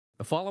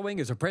The following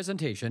is a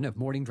presentation of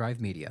Morning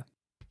Drive Media.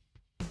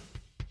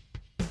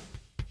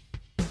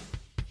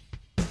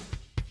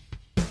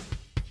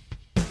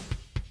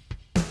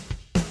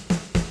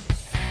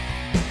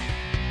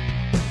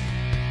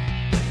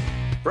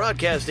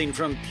 Broadcasting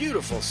from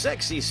beautiful,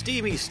 sexy,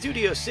 steamy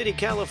Studio City,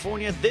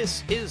 California,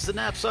 this is the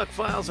Knapsack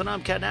Files, and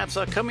I'm Cat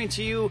Knapsack coming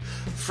to you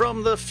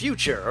from the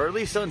future, or at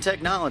least on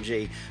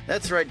technology.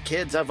 That's right,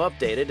 kids, I've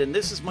updated, and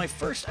this is my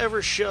first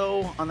ever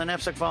show on the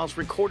Knapsack Files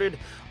recorded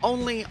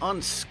only on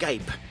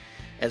Skype,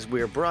 as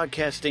we're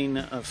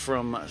broadcasting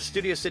from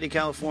Studio City,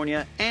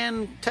 California,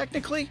 and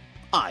technically,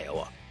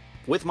 Iowa,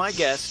 with my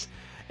guest,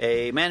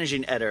 a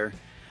managing editor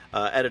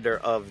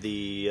of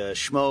the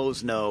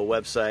Schmoes Know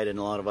website and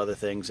a lot of other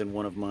things, and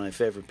one of my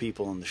favorite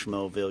people in the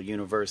Schmoville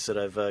universe that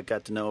I've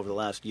got to know over the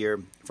last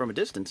year from a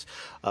distance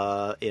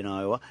in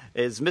Iowa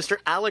is Mr.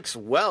 Alex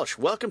Welsh.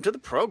 Welcome to the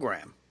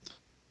program.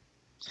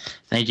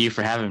 Thank you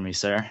for having me,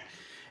 sir.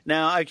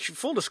 Now,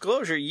 full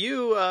disclosure,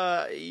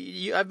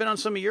 I've been on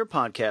some of your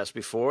podcasts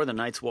before, the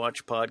Night's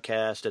Watch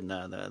podcast and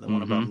the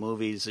one about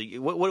movies.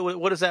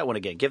 What is that one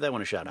again? Give that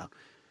one a shout out.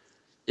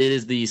 It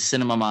is the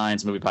Cinema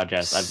Minds movie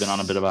podcast. I've been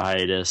on a bit of a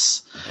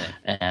hiatus,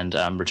 and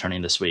I'm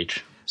returning this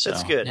week. So,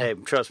 that's good. Yeah. Hey,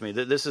 trust me,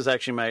 this is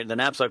actually the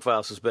Knapsack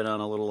Files has been on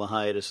a little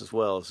hiatus as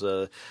well. As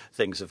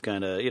things have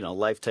kind of,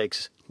 life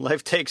takes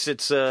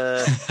its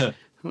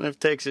life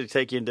takes it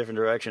take you in different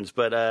directions.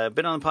 But I've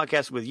been on the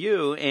podcast with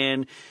you,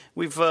 and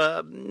we've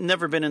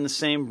never been in the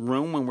same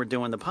room when we're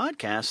doing the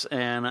podcast.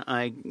 And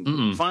I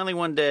finally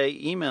one day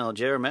emailed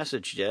you or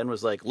messaged you and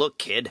was like, "Look,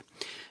 kid,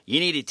 you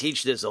need to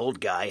teach this old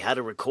guy how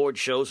to record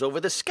shows over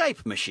the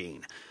Skype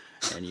machine."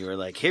 And you were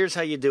like, "Here's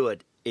how you do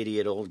it,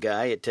 idiot old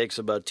guy. It takes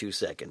about 2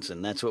 seconds."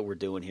 And that's what we're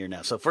doing here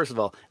now. So first of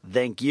all,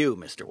 thank you,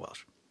 Mr.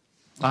 Welsh.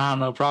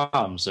 No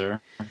problem, sir.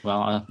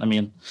 Well,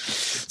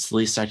 it's the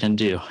least I can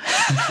do.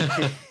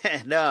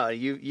 No,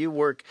 you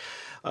work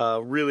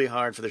really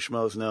hard for the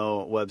Schmoes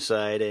Know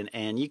website,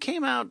 and you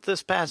came out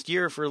this past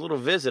year for a little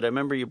visit. I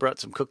remember you brought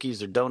some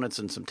cookies or donuts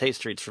and some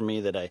taste treats for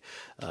me that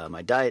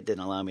my diet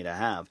didn't allow me to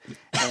have.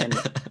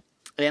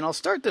 And I'll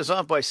start this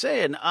off by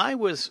saying I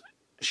was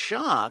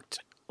shocked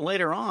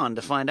later on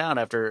to find out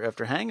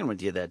after hanging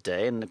with you that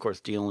day, and of course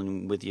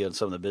dealing with you on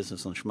some of the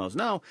business on Schmoes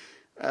Know,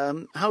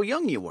 how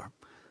young you were.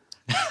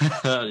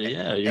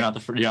 Yeah, you're not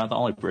the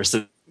only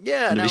person.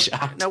 Yeah.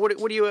 Now what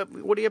are you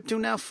up to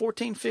now?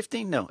 14,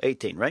 15? No,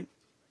 18, right?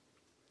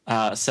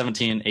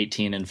 17,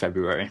 18 in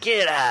February.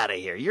 Get out of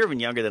here. You're even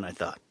younger than I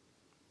thought.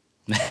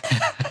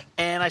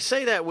 And I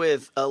say that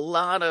with a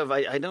lot of,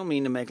 I don't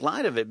mean to make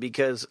light of it,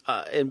 because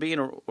in being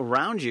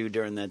around you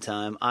during that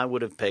time, I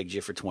would have pegged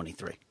you for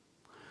 23.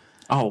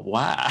 Oh,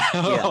 wow.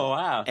 Yeah. Oh,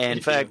 wow. And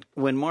in fact,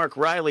 when Mark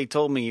Riley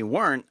told me you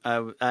weren't,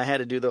 I had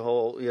to do the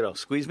whole,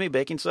 squeeze me,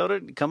 baking soda,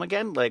 come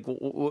again? Like,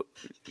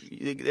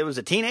 it was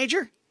a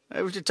teenager?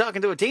 I was just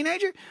talking to a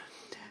teenager?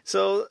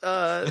 So,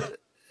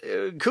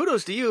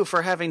 kudos to you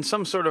for having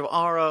some sort of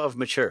aura of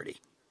maturity.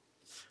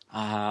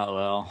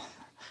 Well,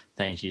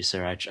 thank you,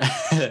 sir.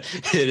 It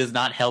has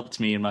not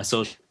helped me in my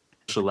social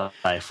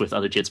life with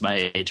other kids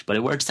my age, but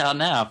it works out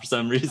now for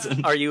some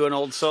reason. Are you an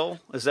old soul?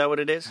 Is that what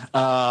it is?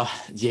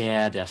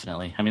 Yeah,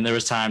 definitely. I mean, there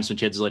was times when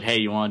kids were like, "Hey,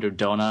 you want to do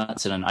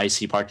donuts in an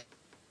icy parking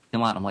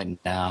lot?" I'm like,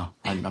 "No,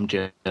 I'm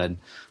good. I'd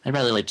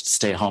rather like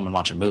stay at home and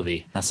watch a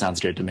movie. That sounds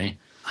good to me."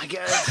 I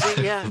guess,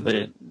 yeah.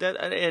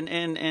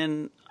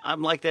 And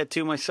I'm like that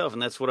too myself,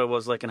 and that's what I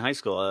was like in high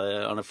school.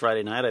 On a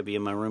Friday night, I'd be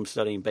in my room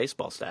studying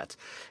baseball stats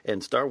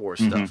and Star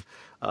Wars stuff.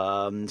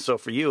 So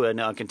for you, and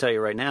I can tell you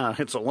right now,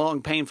 it's a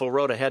long, painful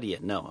road ahead of you.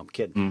 No, I'm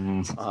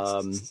kidding.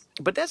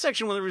 But that's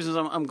actually one of the reasons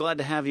I'm glad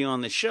to have you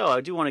on the show.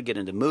 I do want to get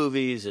into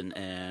movies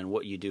and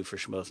what you do for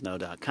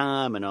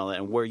schmoesknow.com and all that,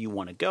 and where you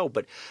want to go.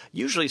 But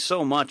usually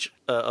so much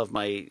of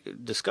my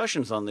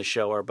discussions on this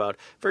show are about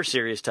very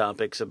serious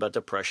topics, about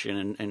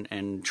depression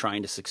and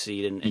trying to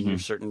succeed in your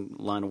certain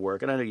line of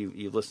work. And I know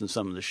you've listened to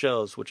some of the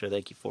shows, which I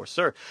thank you for,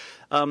 sir.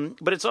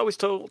 But it's always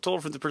told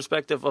from the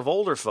perspective of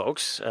older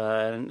folks.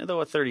 And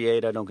though at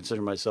 38, I don't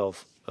consider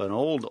myself an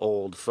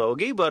old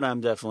fogey, but I'm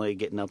definitely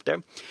getting up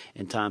there,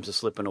 and times are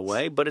slipping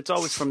away. But it's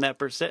always from that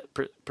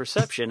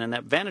perception and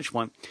that vantage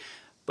point.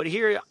 But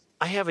here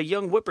I have a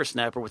young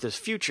whippersnapper with his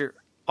future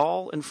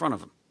all in front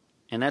of him,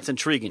 and that's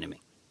intriguing to me.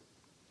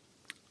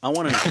 I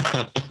want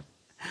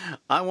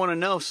to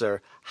know,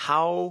 sir,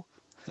 how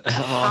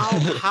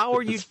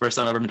are you? It's the first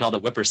time I've ever been called a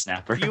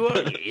whippersnapper.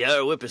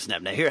 You're a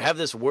whippersnapper. Now here, have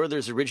this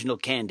Werther's Original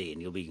Candy,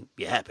 and you'll be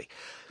happy.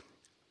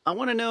 I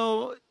want to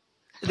know.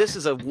 This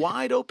is a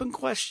wide open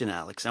question,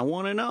 Alex. I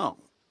want to know,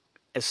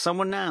 as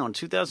someone now in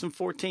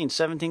 2014,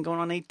 17 going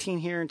on 18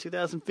 here in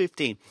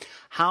 2015,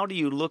 how do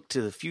you look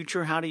to the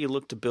future? How do you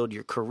look to build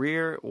your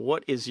career?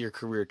 What is your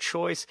career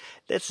choice?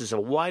 This is a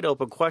wide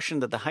open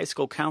question that the high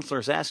school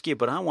counselors ask you,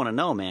 but I want to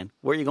know, man,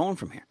 where are you going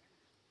from here?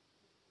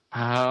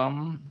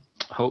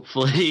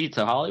 Hopefully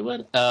to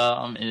Hollywood.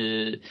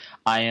 I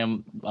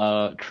am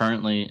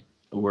currently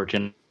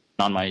working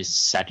on my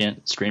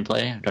second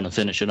screenplay. I'm going to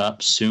finish it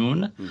up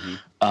soon.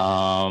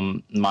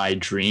 My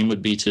dream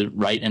would be to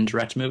write and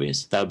direct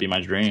movies. That would be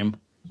my dream.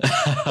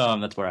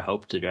 That's where I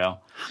hope to go.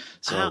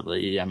 So,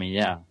 I mean,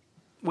 yeah.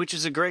 Which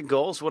is a great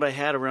goal. It's what I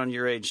had around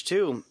your age,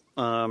 too.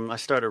 I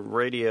started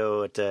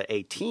radio at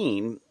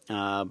 18,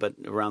 but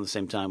around the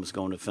same time was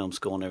going to film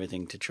school and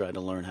everything to try to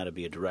learn how to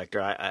be a director.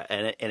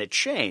 And it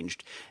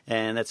changed,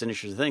 and that's an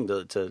interesting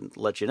thing to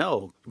let you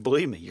know.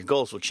 Believe me, your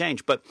goals will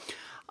change. But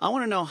I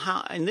want to know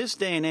how, in this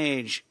day and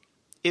age,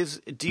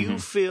 do you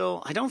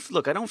feel? I don't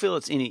feel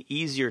it's any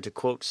easier to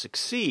quote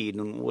succeed,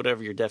 and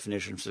whatever your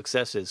definition of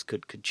success is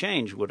could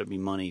change. Would it be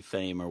money,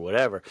 fame, or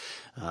whatever?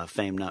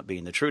 Fame not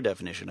being the true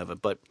definition of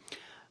it, but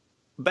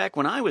back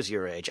when I was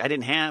your age, I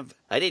didn't have,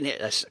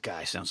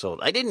 guy sounds old.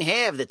 I didn't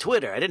have the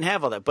Twitter. I didn't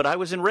have all that, but I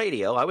was in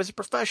radio. I was a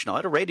professional. I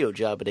had a radio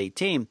job at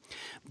 18,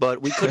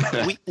 but we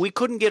couldn't, we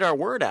couldn't get our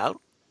word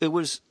out. It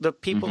was the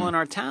people in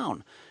our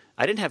town.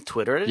 I didn't have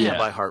Twitter. I didn't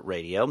have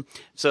iHeartRadio.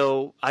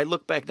 So I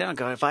look back now and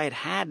go, if I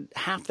had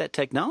half that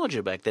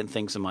technology back then,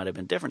 things might have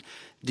been different.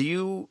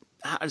 So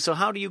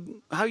how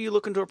are you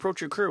looking to approach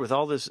your career with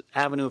all this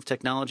avenue of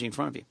technology in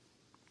front of you?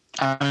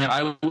 I mean,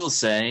 I will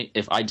say,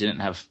 if I didn't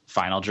have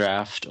Final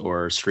Draft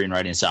or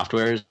screenwriting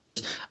softwares,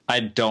 I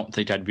don't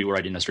think I'd be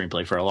writing a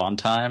screenplay for a long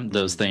time.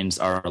 Those things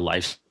are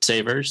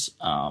lifesavers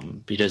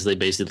because they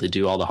basically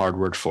do all the hard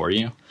work for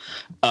you.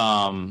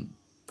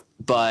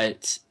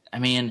 But I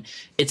mean,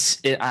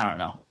 I don't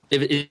know.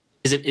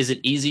 Is it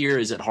easier?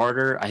 Is it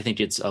harder? I think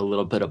it's a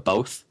little bit of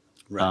both.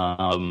 Right.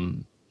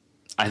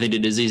 I think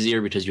it is easier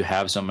because you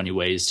have so many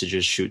ways to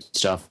just shoot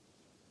stuff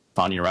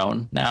on your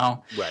own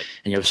now, right?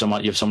 And you have so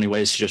many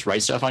ways to just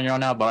write stuff on your own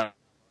now. But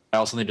I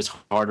also think it's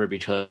harder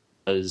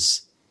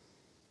because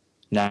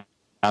now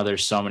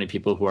there's so many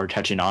people who are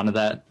catching on to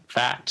that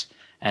fact,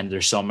 and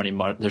there's so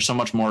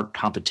much more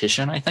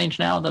competition, I think,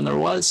 now than there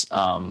was.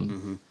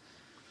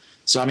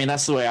 So I mean,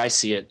 that's the way I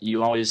see it.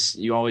 You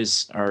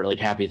always are like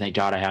happy, thank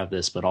God I have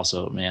this, but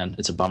also, man,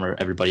 it's a bummer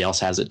everybody else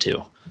has it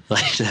too.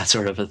 Like that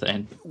sort of a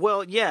thing.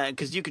 Well, yeah,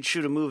 because you could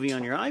shoot a movie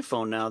on your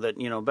iPhone now. That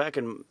back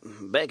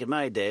in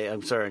my day.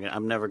 I'm sorry,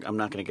 I'm not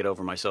going to get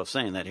over myself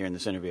saying that here in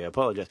this interview. I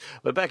apologize.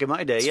 But back in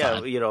my day,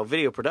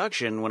 video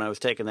production. When I was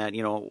taking that,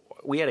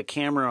 we had a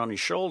camera on your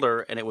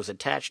shoulder and it was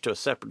attached to a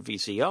separate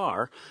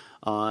VCR.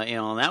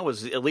 And that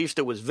was, at least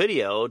it was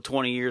video.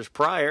 20 years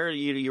prior,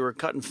 you were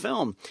cutting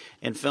film,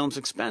 and film's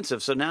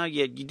expensive. So now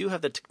you do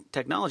have the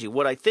technology.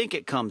 What I think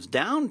it comes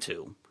down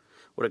to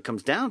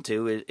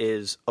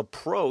is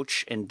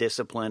approach and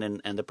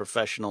discipline and the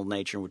professional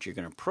nature in which you're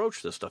going to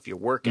approach this stuff, your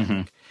work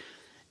ethic.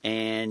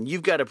 And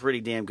you've got a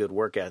pretty damn good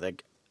work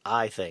ethic,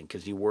 I think,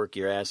 because you work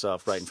your ass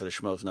off writing for the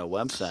Schmoes Know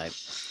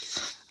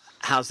website.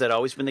 How's that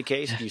always been the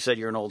case? You said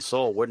you're an old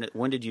soul.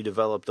 When did you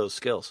develop those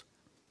skills?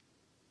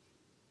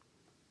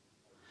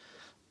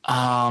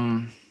 All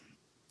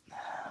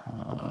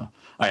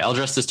right, I'll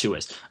address this two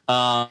ways.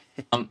 I've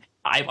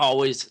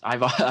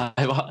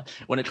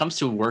when it comes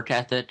to work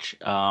ethic,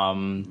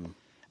 I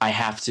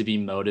have to be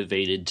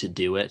motivated to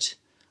do it.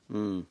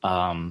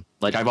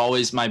 Like I've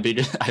always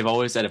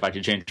said, if I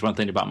could change one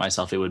thing about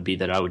myself, it would be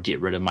that I would get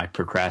rid of my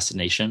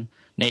procrastination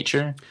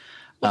nature.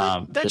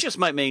 Well, that just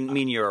might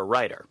mean you're a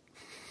writer.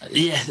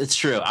 Yeah, it's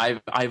true.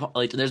 I've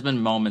like, there's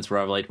been moments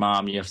where I've like,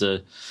 Mom,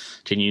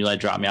 can you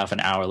like drop me off an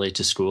hour late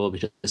to school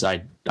because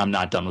I'm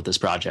not done with this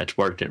project.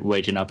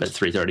 Waking up at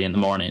 3:30 in the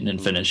morning and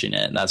finishing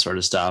it and that sort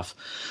of stuff.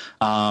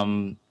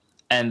 And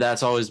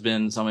that's always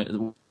been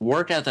something.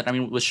 Work ethic. I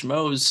mean, with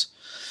Schmoes,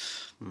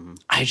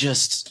 I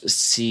just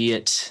see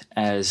it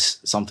as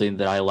something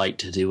that I like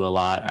to do a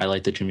lot. I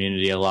like the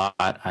community a lot.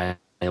 I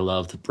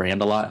love the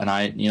brand a lot, and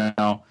I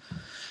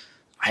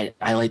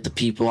like the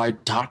people I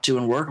talk to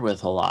and work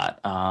with a lot.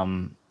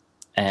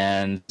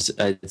 And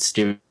it's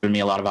given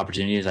me a lot of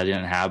opportunities I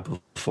didn't have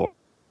before.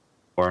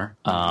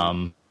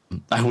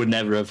 I would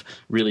never have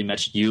really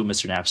met you,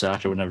 Mr.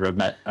 Knapsack. I would never have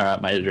met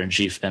my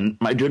editor-in-chief and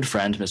my good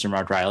friend, Mr.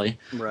 Mark Riley.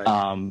 Right.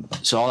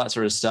 So all that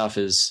sort of stuff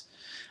is,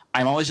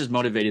 I'm always just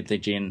motivated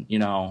thinking,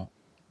 nobody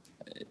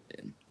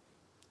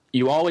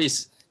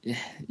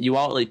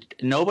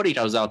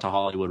goes out to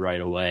Hollywood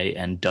right away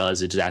and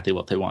does exactly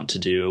what they want to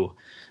do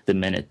the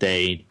minute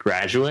they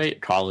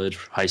graduate, college,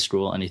 high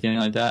school, anything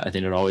like that. I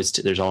think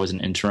there's always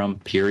an interim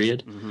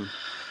period.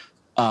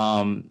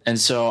 And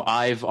so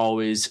I've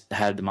always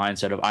had the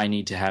mindset of I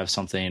need to have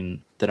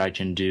something that I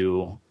can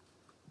do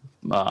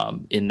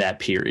in that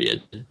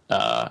period.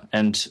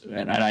 And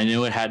I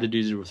knew it had to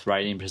do with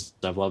writing because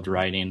I've loved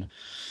writing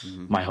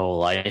my whole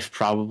life,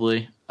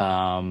 probably.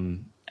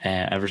 And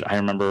I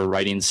remember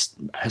writing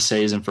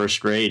essays in first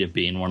grade and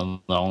being one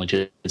of the only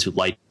kids who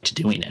liked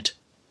doing it.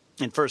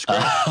 In first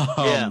grade,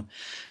 yeah,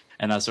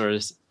 and that sort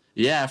of,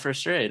 yeah,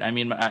 first grade. I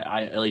mean,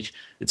 I like,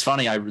 it's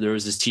funny. There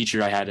was this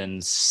teacher I had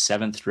in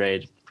seventh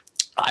grade.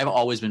 I've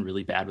always been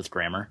really bad with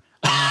grammar.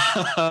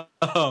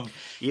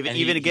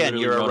 Even again,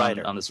 you're a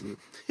writer. On this,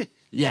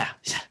 yeah,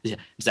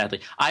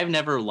 exactly. I've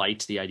never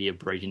liked the idea of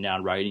breaking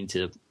down writing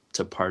to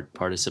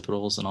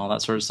participles and all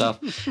that sort of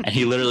stuff. And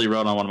he literally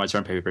wrote on one of my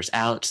term papers,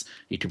 "Alex,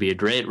 you could be a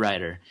great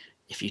writer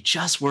if you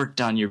just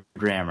worked on your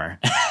grammar.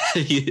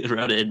 He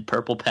wrote it in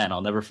purple pen.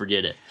 I'll never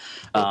forget it.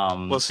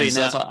 Well, see,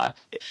 so now,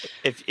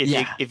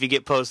 if you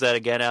get posed that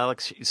again,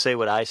 Alex, you say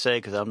what I say,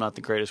 because I'm not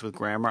the greatest with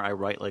grammar. I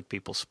write like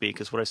people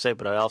speak is what I say,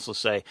 but I also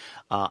say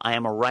I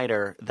am a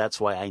writer. That's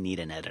why I need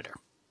an editor.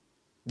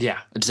 Yeah,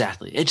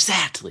 exactly. And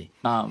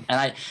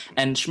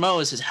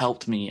Schmoes has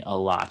helped me a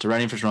lot.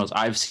 Writing for Schmoes,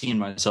 I've seen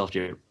myself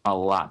do a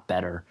lot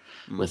better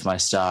with my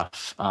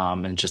stuff.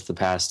 In just the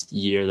past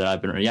year that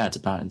I've been,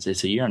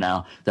 it's a year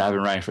now that I've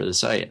been writing for the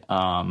site.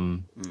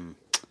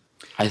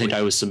 I think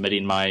I was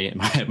submitting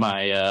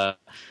my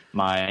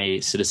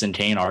Citizen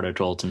Kane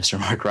article to Mr.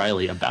 Mark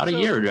Riley about a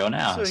year ago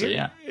now. So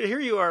here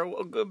you are,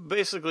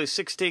 basically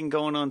 16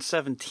 going on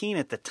 17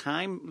 at the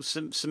time,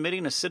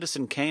 submitting a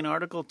Citizen Kane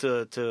article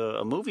to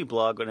a movie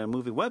blog and a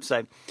movie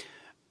website.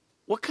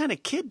 What kind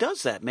of kid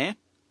does that, man?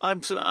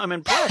 I'm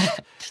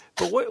impressed.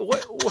 But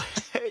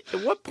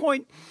at what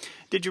point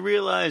did you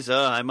realize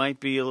I might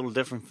be a little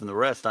different from the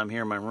rest? I'm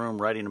here in my room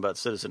writing about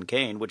Citizen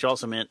Kane, which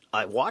also meant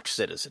I watched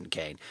Citizen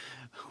Kane.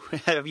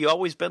 Have you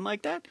always been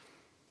like that?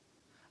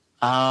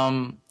 I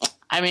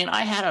mean,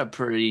 I had a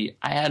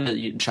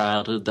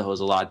childhood that was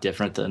a lot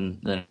different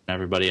than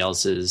everybody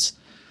else's.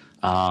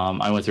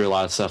 I went through a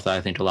lot of stuff that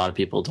I think a lot of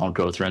people don't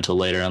go through until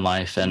later in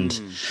life,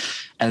 and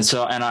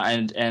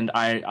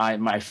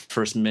my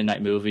first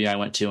midnight movie I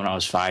went to when I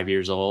was 5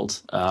 years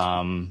old.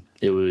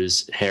 It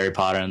was Harry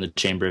Potter and the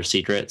Chamber of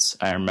Secrets.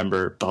 I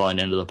remember pulling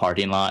into the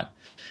parking lot,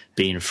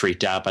 being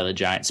freaked out by the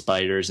giant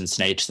spiders and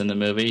snakes in the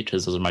movie,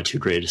 because those are my two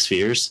greatest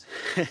fears.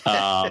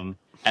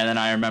 And then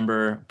I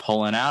remember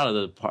pulling out of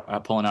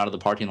the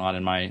parking lot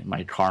in my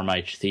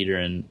Carmike Theater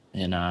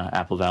in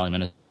Apple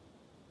Valley,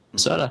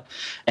 Minnesota,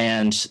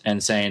 and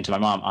saying to my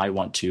mom, I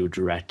want to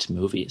direct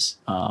movies.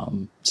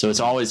 So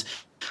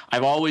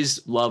I've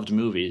always loved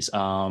movies.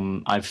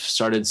 I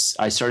started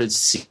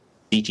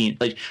seeking,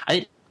 like,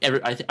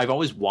 I've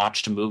always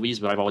watched movies,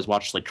 but I've always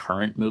watched like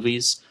current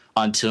movies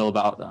until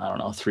about, I don't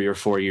know, 3 or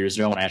 4 years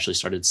ago when I actually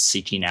started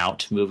seeking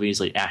out movies,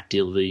 like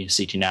actively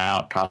seeking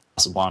out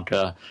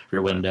Casablanca,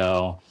 Rear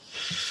Window,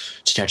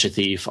 To Catch a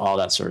Thief, all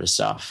that sort of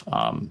stuff.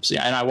 And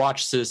I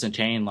watched Citizen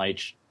Kane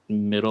like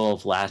middle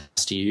of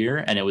last year,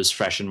 and it was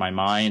fresh in my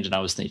mind, and I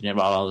was thinking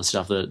about all the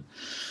stuff that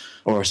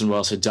Orson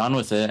Welles had done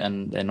with it,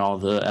 and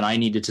I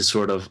needed to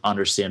sort of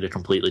understand it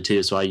completely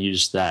too. So I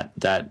used that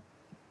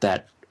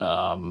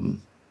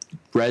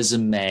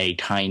resume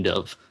kind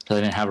of. I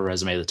didn't have a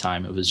resume at the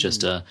time. It was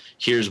just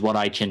here's what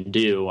I can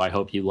do. I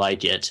hope you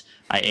like it.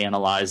 I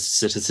analyzed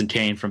Citizen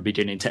Kane from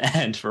beginning to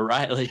end for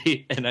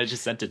Riley, and I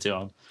just sent it to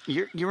him.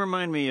 You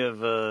remind me of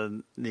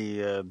the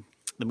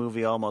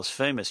movie Almost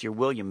Famous. You're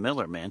William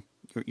Miller, man.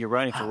 You're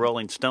writing for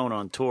Rolling Stone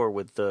on tour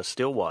with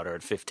Stillwater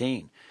at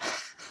 15.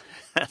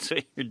 That's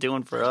what you're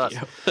doing for us.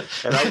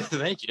 And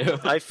Thank you.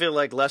 I feel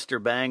like Lester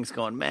Bangs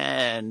going,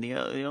 man, the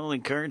only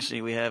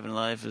currency we have in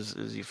life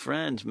is your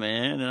friends,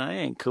 man, and I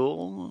ain't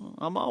cool.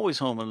 I'm always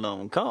home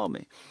alone. Call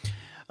me.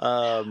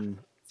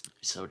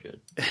 So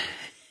good.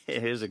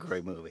 It is a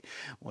great movie.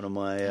 One of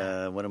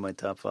my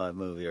top 5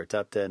 movie or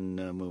top 10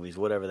 movies,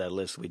 whatever that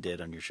list we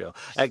did on your show.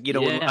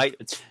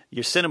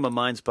 Your Cinema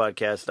Minds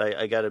podcast.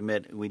 I got to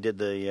admit, we did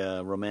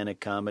the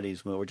romantic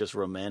comedies, or just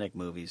romantic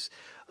movies,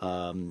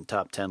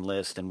 top 10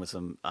 list, and with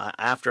some.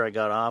 After I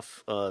got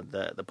off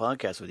the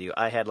podcast with you,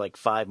 I had like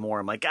 5 more.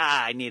 I'm like,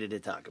 I needed to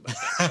talk about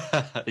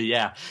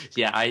that.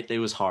 It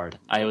was hard.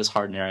 I was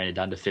hard narrowing it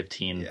down to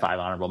 15, 5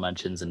 honorable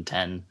mentions, and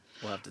 10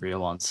 real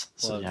ones.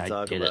 We'll have to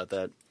talk about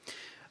that.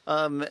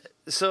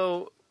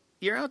 So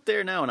you're out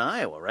there now in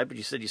Iowa, right? But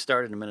you said you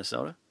started in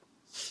Minnesota?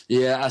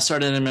 Yeah, I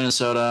started in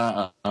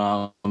Minnesota,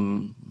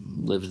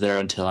 lived there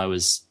until I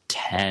was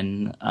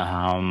 10.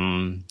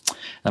 Then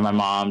my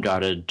mom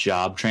got a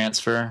job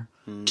transfer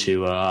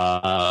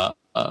my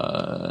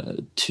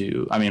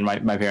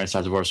parents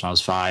got divorced when I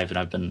was 5, and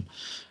I've been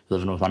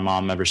living with my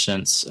mom ever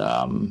since,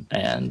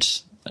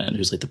 and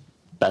who's like the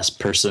best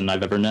person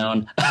I've ever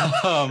known.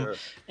 Sure.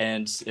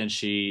 And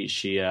she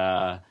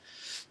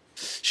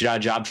got a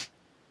job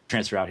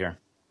transfer out here.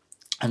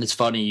 And it's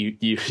funny,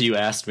 you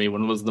asked me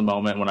when was the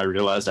moment when I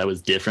realized I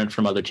was different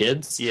from other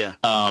kids. Yeah.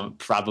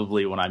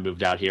 Probably when I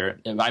moved out here.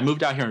 I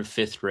moved out here in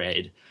 5th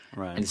grade.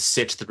 Right. In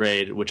 6th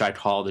grade, which I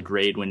call the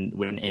grade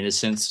when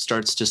innocence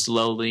starts to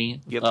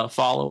slowly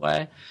fall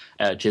away.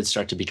 Kids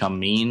start to become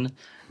mean.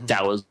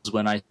 That was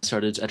when I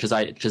started,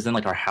 because then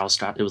like our house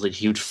it was like a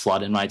huge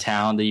flood in my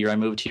town the year I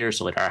moved here.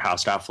 So like our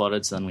house got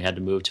flooded. So then we had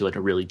to move to like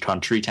a really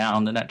country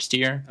town the next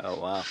year. Oh,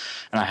 wow.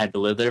 And I had to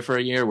live there for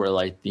a year where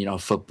like,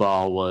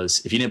 football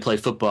was, if you didn't play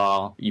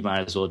football, you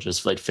might as well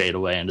just like fade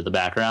away into the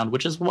background,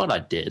 which is what I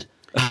did.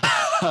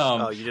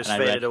 You just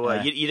faded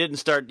away. You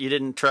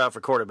didn't try out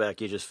for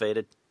quarterback. You just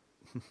faded.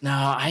 No,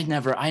 I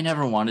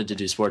never wanted to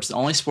do sports. The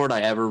only sport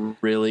I ever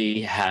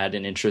really had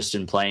an interest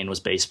in playing was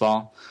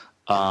baseball.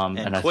 And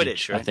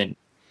Quidditch, I think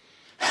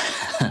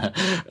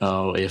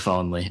oh, if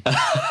only.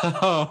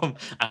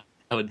 I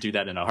would do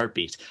that in a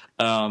heartbeat.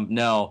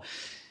 No,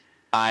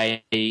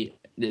 the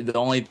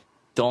only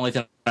the only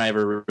thing I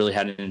ever really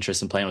had an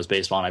interest in playing was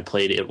baseball, and I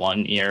played it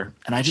 1 year,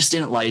 and I just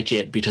didn't like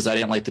it because I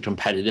didn't like the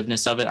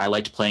competitiveness of it. I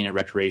liked playing it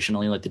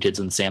recreationally, like the kids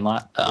in the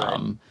Sandlot.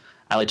 Right.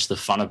 I liked the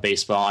fun of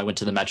baseball. I went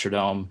to the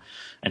Metrodome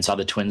and saw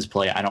the Twins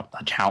play.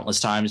 Countless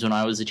times when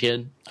I was a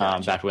kid.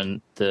 Gotcha. Back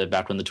when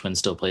the Twins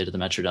still played at the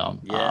Metrodome.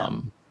 Yeah.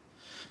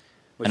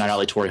 And I got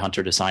like Torrey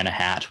Hunter to sign a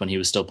hat when he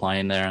was still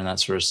playing there and that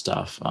sort of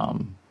stuff.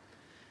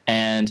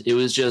 And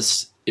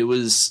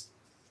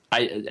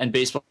and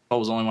baseball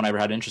was the only one I ever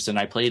had interest in.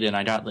 I played it, and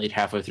I got like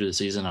halfway through the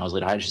season. I was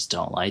like, I just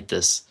don't like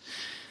this.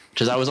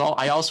 Because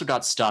I also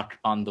got stuck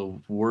on the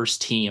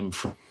worst team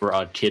for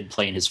a kid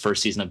playing his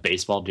first season of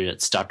baseball to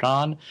get stuck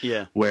on.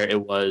 Yeah. Where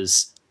it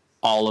was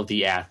all of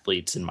the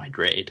athletes in my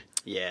grade.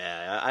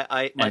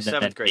 Yeah. My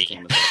seventh grade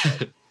team was like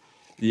that.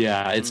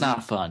 Yeah, it's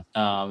not fun.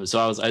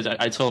 So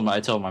I told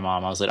my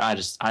mom, I was like, I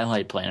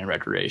like playing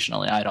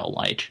recreationally. I don't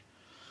like.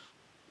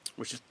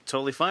 Which is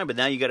totally fine, but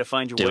now you got to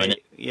find your Doing way.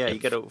 it. Yeah, you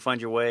got to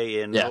find your way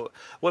in. Yeah.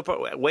 What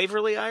part?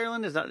 Waverly,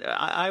 Ireland? Is that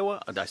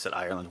Iowa? I said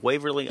Ireland.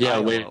 Waverly, Yeah,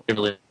 Iowa.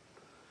 Waverly.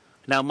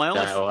 Now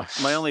Iowa.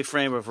 my only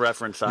frame of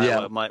reference,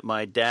 Iowa.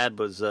 My dad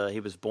was he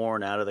was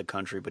born out of the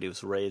country, but he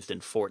was raised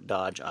in Fort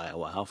Dodge,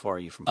 Iowa. How far are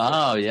you from? Fort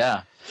Dodge?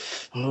 Yeah.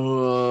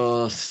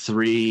 4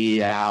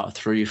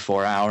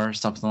 hours,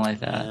 something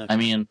like that. Okay. I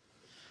mean,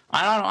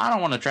 I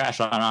don't want to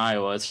trash on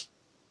Iowa. It's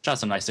got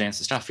some nice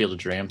things. It's got Field of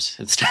Dreams.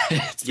 It's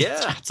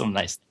got some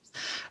nice things.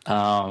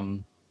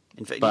 In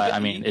fact, But I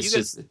mean, it's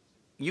just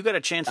you got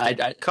a chance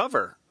to I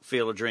cover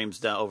Field of Dreams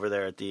down over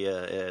there at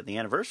the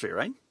anniversary,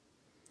 right?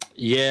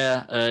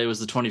 yeah. It was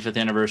the 25th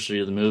anniversary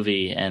of the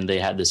movie, and they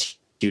had this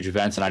huge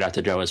event, and I got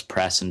to go as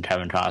press, and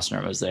Kevin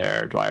Costner was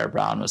there, Dwyer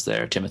Brown was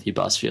there, Timothy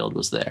Busfield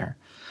was there.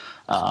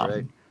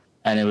 Right.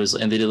 And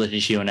they did like a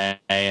Q&A,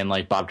 and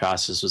like Bob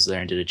Costas was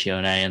there and did a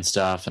Q&A and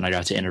stuff, and I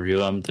got to interview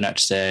him the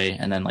next day.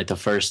 And then like the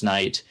first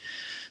night,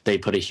 they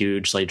put a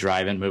huge like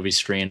drive-in movie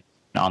screen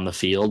on the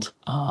field,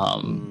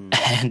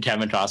 and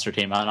Kevin Costner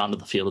came out onto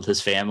the field with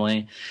his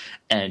family,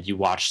 and you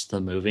watched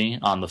the movie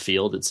on the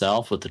field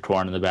itself with the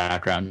corn in the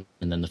background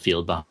and then the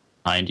field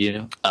behind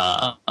you.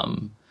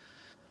 And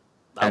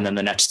then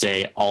the next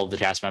day, all of the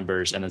cast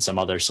members and then some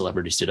other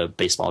celebrities did a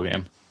baseball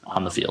game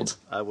on the field.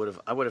 I would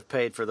have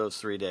paid for those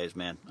 3 days,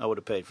 man. I would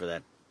have paid for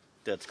that.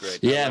 That's great.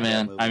 Yeah,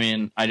 man. I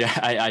mean,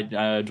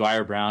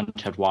 Dwyer Brown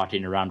kept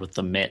walking around with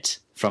the mitt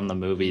from the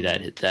movie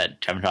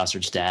that Kevin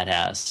Costner's dad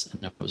has,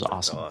 and it was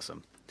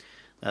awesome.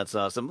 That's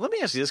awesome. Let me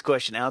ask you this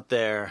question out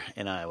there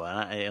in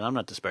Iowa, and I'm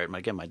not disparaging.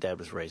 Again, my dad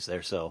was raised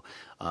there, so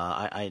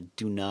I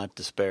do not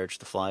disparage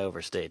the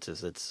flyover states,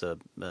 as it's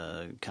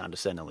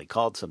condescendingly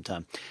called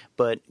sometimes.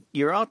 But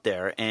you're out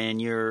there,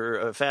 and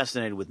you're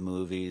fascinated with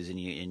movies, and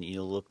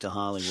you look to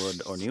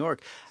Hollywood or New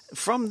York.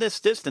 From this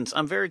distance,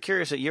 I'm very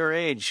curious. At your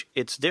age,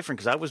 it's different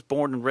because I was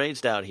born and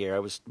raised out here. I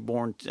was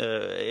born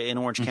in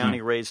Orange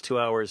County, raised 2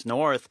 hours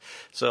north,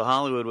 so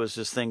Hollywood was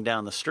this thing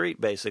down the street,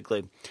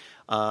 basically.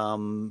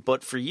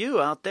 But for you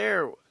out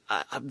there,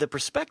 the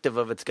perspective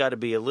of it's got to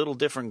be a little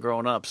different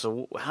growing up.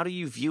 So how do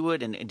you view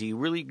it, and do you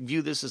really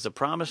view this as a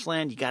promised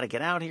land? You got to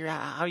get out here.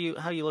 How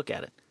you look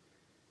at it?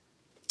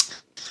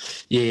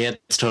 Yeah,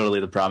 it's totally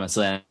the promised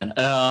land.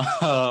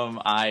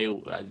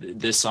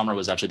 This summer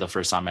was actually the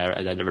first time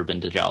I'd ever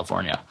been to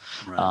California.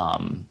 Right.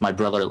 My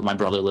brother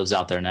lives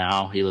out there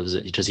now. He lives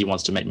because he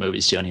wants to make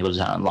movies too, and he lives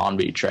out in Long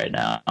Beach right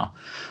now.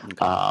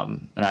 Okay.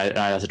 And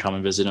I have to come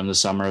and visit him this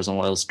summer as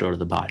well as go to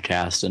the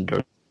podcast and go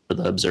to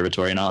the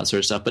observatory and all that sort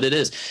of stuff. But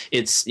it's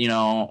if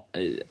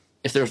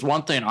there's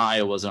one thing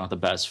Iowa's not the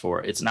best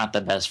for, it's not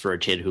the best for a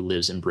kid who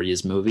lives and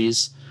breathes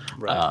movies,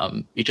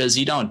 right. Because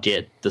you don't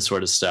get the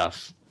sort of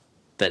stuff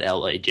that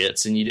LA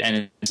gets,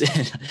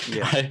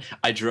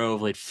 I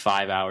drove like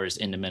 5 hours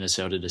into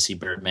Minnesota to see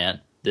Birdman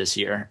this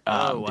year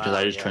because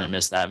I just couldn't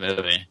miss that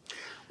movie.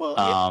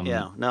 Well,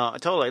 no,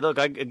 totally. Look,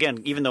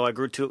 even though I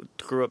grew up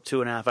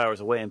 2.5 hours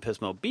away in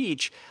Pismo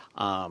Beach,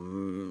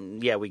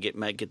 we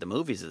might get the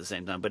movies at the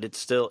same time, but it's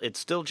still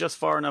just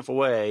far enough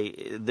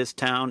away. This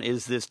town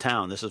is this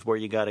town. This is where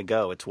you got to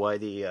go. It's why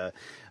the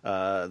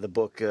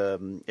book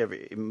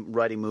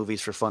Writing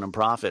Movies for Fun and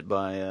Profit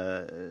by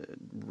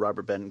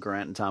Robert Benton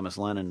Grant and Thomas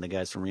Lennon, the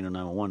guys from Reno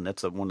 911.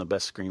 That's one of the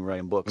best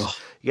screenwriting books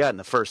you got. And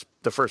the first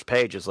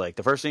page is like,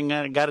 the first thing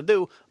I got to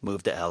do,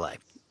 move to LA.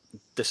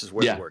 This is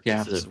where the work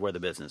is. This is where the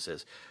business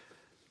is.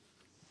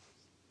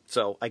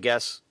 So I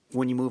guess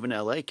when you move in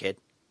LA, kid.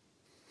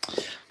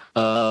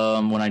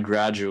 When I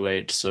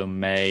graduate, so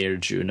May or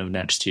June of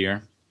next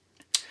year,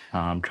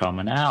 I'm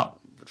coming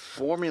out.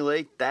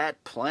 Formulate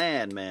that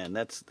plan, man.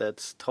 That's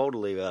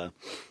totally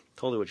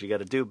what you got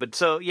to do. But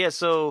so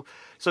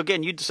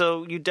again, you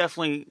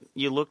definitely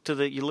look to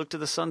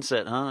the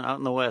sunset, huh? Out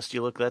in the west,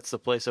 that's the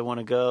place I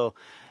want to go.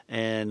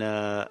 And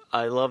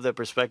I love that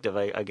perspective.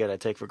 I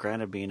take for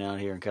granted being out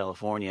here in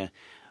California.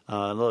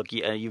 Look,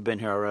 you've been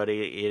here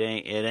already.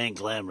 It ain't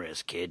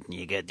glamorous, kid.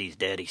 You got these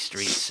daddy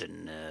streets,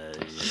 and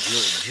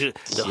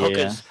the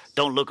hookers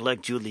don't look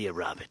like Julia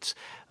Roberts.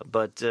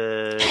 But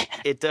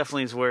it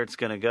definitely is where it's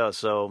going to go.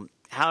 So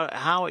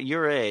how at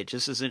your age,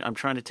 I'm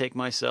trying to take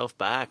myself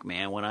back,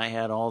 man, when I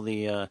had all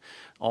the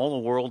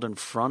world in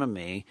front of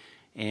me.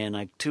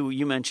 And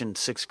you mentioned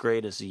sixth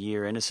grade as the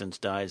year innocence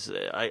dies.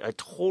 I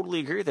totally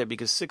agree with that,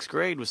 because sixth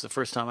grade was the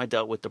first time I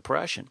dealt with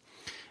depression.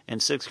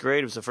 And sixth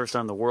grade was the first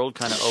time the world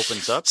kind of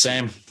opens up.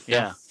 Same.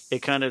 Yeah.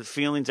 It kind of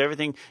feelings,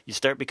 everything. You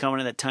start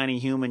becoming that tiny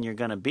human you're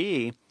going to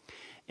be.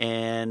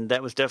 And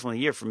that was definitely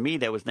a year. For me,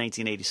 that was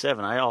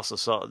 1987. I also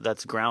saw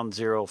that's ground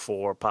zero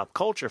for pop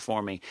culture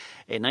for me.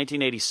 In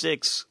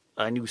 1986,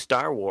 I knew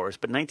Star Wars,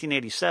 but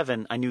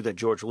 1987, I knew that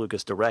George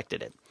Lucas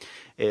directed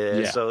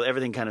it. So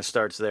everything kind of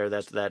starts there.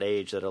 That's that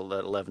age, that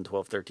 11,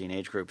 12, 13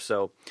 age group.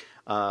 So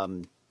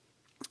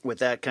with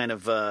that kind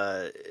of,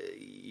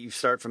 you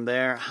start from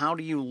there. How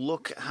do you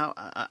look?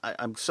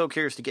 I'm so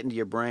curious to get into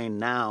your brain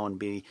now and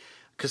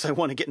because I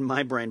want to get in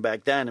my brain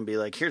back then and be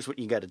like, here's what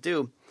you got to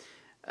do.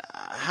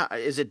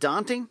 Is it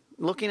daunting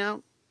looking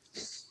out?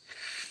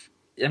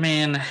 I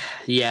mean,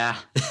 yeah.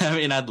 I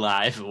mean, I'd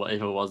lie if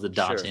it wasn't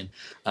daunting.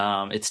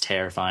 Sure. It's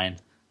terrifying.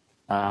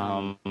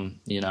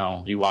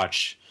 You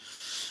watch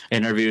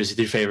interviews with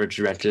your favorite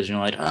directors, and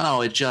you're like,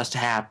 "Oh, it just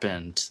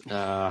happened."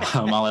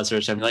 All that sort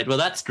of stuff. You're like, "Well,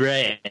 that's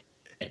great.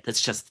 That's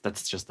just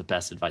the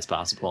best advice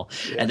possible."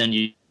 Yeah. And then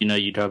you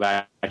go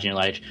back and you're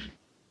like,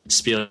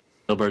 Spielberg,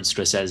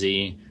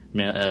 Scorsese,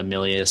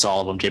 Milius,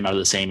 all of them came out of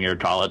the same year of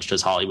college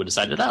because Hollywood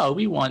decided, oh,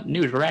 we want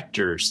new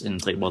directors, and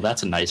it's like, well,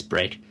 that's a nice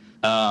break.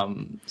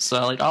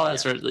 So like all that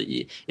sort of,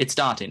 it's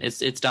daunting.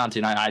 It's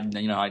daunting.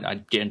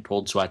 I get in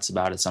cold sweats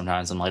about it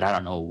sometimes. I'm like, I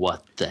don't know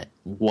what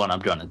I'm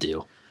gonna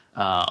do.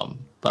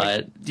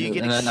 But do you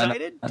get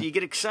excited? Do you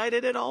get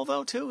excited at all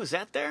though too? Is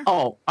that there?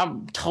 Oh,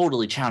 I'm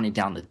totally counting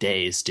down the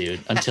days,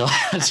 dude, until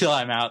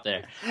I'm out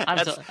there.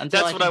 That's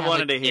what I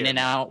wanted to hear. In and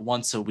out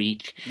once a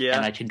week,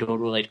 and I can go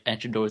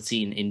to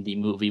see an indie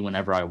movie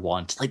whenever I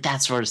want, like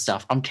that sort of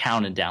stuff. I'm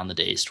counting down the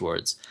days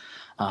towards.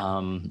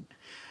 And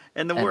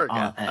the work,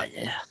 but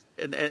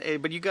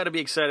you got to be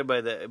excited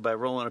by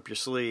rolling up your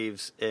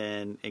sleeves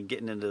and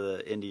getting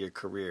into your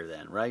career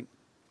then, right?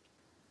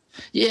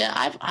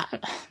 Yeah,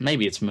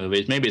 maybe it's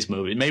movies. Maybe it's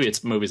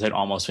movies that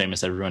Almost Famous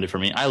that ruined it for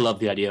me. I love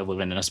the idea of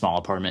living in a small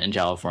apartment in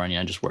California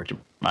and just working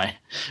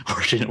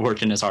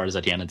as hard as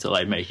I can until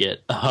I make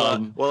it.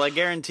 Well, I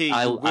guarantee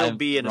you will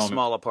be in a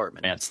small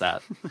apartment. That's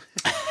that.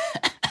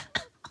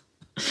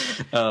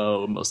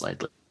 Oh, most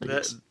likely.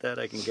 That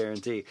I can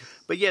guarantee.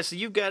 But yes, so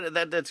you've got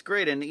that. That's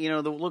great, and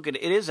look at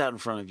it is out in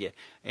front of you,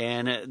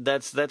 and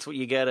that's what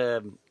you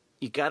gotta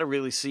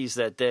really seize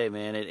that day,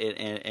 man,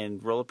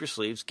 and roll up your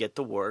sleeves, get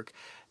to work.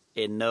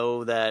 And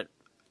know that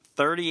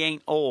 30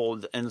 ain't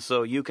old, and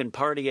so you can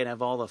party and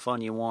have all the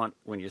fun you want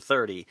when you're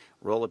 30.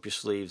 Roll up your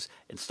sleeves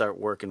and start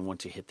working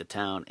once you hit the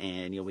town,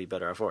 and you'll be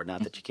better off for it.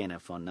 Not that you can't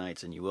have fun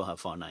nights, and you will have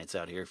fun nights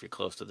out here if you're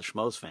close to the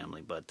Schmoes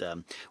family, but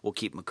we'll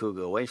keep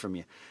Makuga away from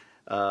you.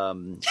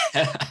 But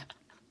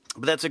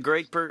that's a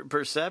great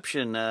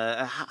perception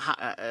to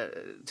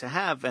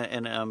have,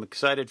 and I'm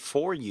excited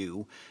for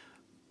you.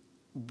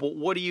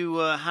 What do you?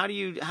 How do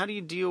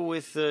you deal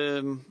with?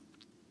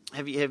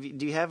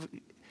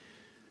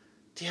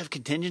 Do you have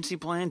contingency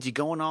plans? You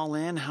going all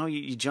in? How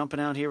you jumping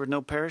out here with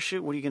no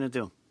parachute? What are you going to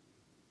do?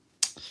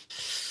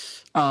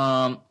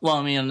 Well,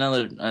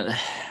 I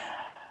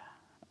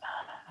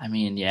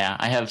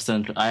have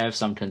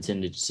some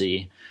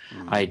contingency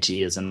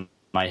ideas in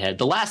my head.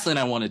 The last thing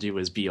I want to do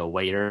is be a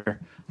waiter.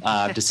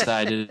 I've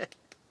decided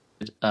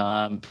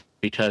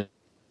because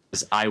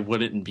I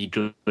wouldn't be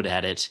good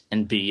at it,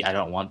 and B, I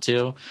don't want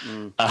to.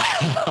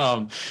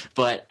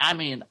 But I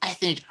mean, I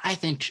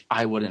think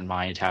I wouldn't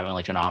mind having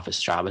like an office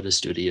job at a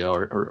studio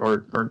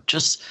or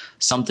just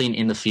something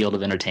in the field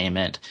of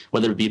entertainment,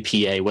 whether it be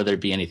PA, whether it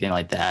be anything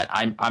like that.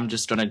 I'm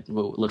just gonna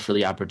look for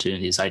the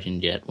opportunities I can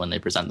get when they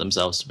present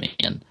themselves to me,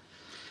 and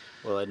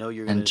I know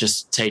you're and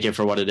just take it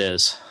for what it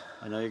is.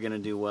 I know you're going to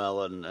do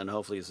well, and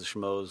hopefully as the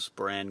Schmoes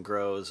brand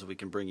grows, we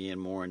can bring you in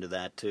more into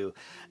that too,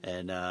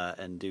 and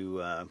do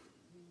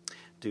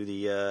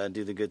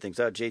the good things.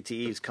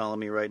 JTE's calling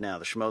me right now.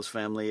 The Schmoes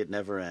family, it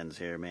never ends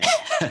here, man.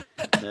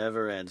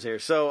 Never ends here.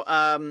 So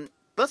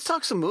let's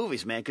talk some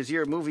movies, man, because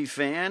you're a movie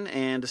fan,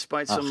 and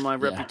despite some of my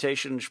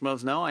reputation,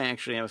 Schmoes know I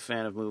actually am a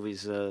fan of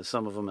movies,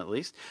 some of them at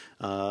least.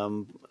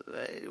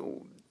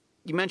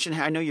 You mentioned,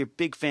 I know you're a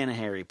big fan of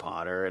Harry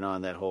Potter and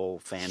on that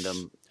whole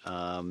fandom.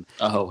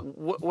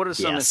 What are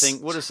some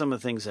of the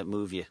things that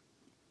move you?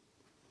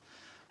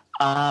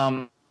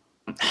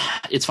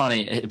 It's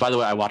funny. By the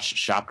way, I watched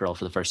Shop Girl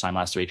for the first time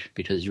last week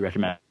because you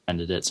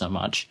recommended it so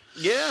much.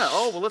 Yeah.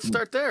 Oh, well, let's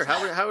start there.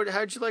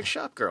 How'd you like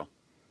Shop Girl?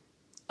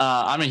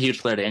 I'm a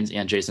huge Claire Danes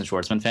and Jason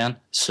Schwartzman fan,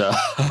 so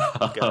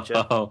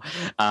gotcha.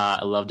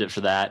 I loved it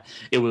for that.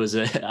 It was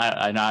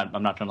I'm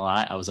not gonna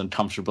lie, I was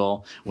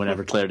uncomfortable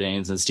whenever Claire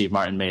Danes and Steve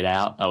Martin made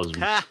out. I was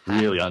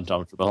really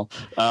uncomfortable.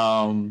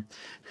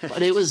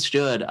 But it was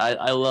good.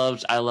 I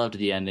loved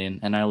the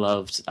ending, and I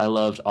loved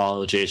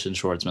all of Jason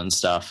Schwartzman's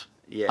stuff.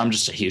 Yeah. I'm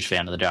just a huge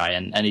fan of the guy,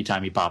 and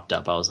anytime he popped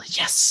up, I was like,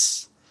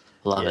 yes,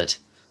 love it.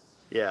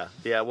 Yeah.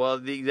 Well,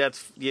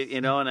 that's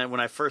and when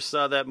I first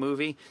saw that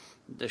movie,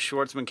 the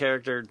Schwartzman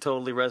character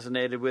totally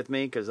resonated with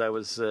me because I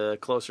was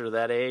closer to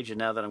that age, and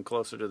now that I'm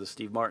closer to the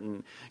Steve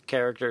Martin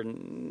character,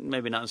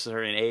 maybe not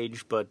necessarily in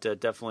age, but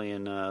definitely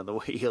in the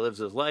way he lives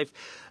his life,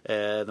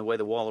 the way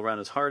the wall around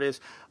his heart is.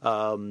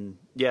 I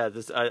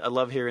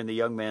love hearing the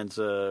young man's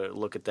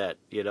look at that.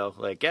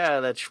 Like,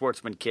 that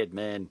Schwartzman kid,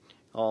 man,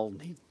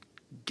 he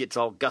gets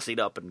all gussied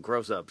up and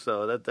grows up.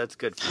 So that's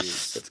good for you.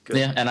 That's good.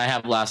 Yeah, and I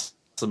have Last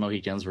of the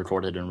Mohicans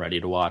recorded and ready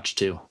to watch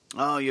too.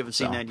 Oh, you haven't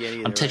seen that yet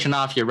either. I'm taking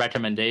off your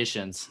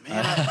recommendations,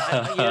 man,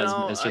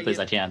 as quickly as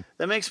I can.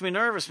 That makes me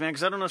nervous, man,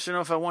 because I don't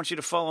know if I want you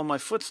to follow my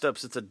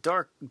footsteps. It's a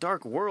dark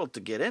world to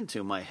get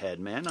into, my head,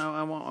 man.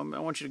 I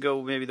want you to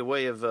go maybe the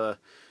way of a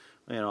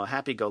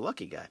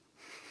happy-go-lucky guy.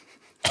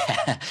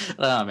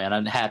 Oh man,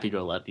 I'm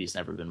happy-go-lucky's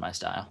never been my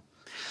style.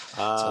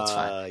 So it's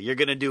fine. You're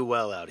gonna do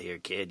well out here,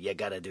 kid. You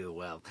gotta do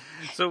well.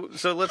 So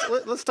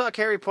let's talk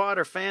Harry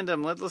Potter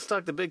fandom. Let's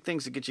talk the big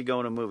things that get you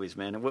going to movies,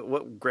 man.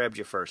 What grabbed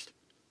you first?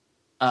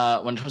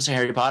 When it comes to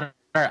Harry Potter,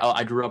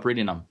 I grew up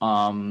reading them.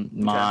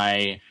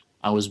 I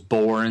was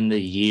born the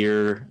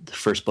year the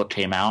first book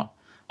came out,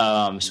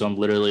 so I'm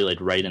literally like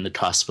right in the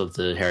cusp of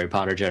the Harry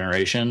Potter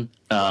generation.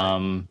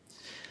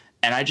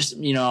 And I just,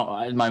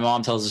 my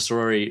mom tells the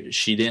story.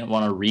 She didn't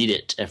want to read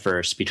it at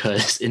first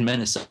because in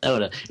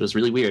Minnesota, it was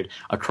really weird.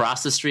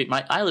 Across the street,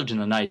 I lived in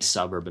a nice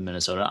suburb in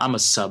Minnesota. I'm a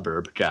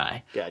suburb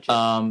guy.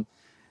 Gotcha.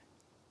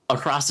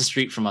 Across the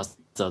street from us,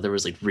 though, there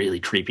was like really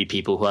creepy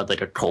people who had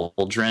like a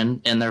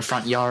cauldron in their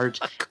front yard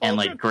and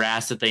like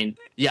grass that they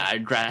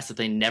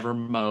never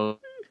mowed.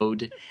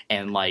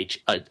 And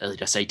like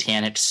a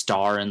satanic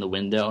star in the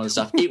window and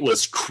stuff. It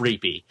was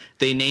creepy.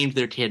 They named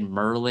their kid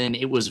Merlin.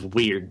 It was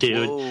weird,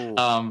 dude.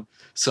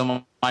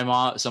 So my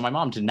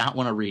mom did not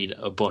want to read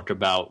a book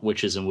about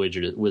witches and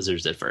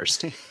wizards at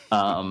first.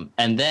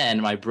 And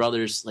then my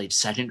brother's like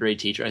second grade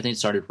teacher, I think,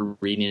 started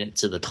reading it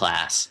to the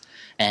class,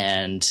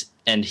 and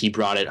he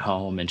brought it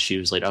home, and she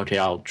was like, "Okay,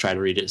 I'll try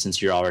to read it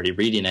since you're already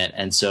reading it."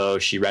 And so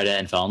she read it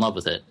and fell in love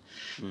with it.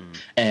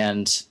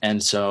 And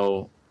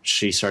so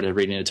she started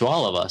reading it to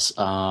all of us.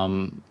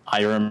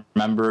 I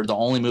remember the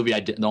only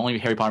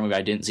Harry Potter movie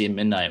I didn't see at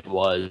midnight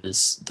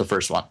was the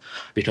first one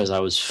because I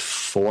was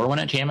 4 when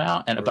it came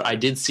out, but I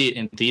did see it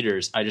in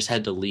theaters. I just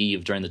had to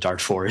leave during the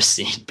Dark Forest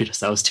scene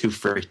because I was too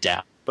freaked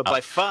out. But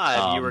by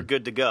 5, you were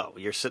good to go.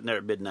 You're sitting there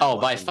at midnight. Oh,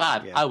 by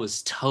 5, I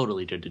was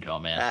totally good to go,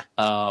 man.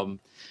 I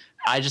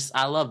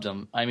loved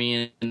them. I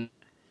mean,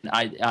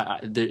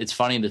 it's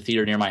funny. The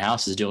theater near my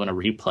house is doing a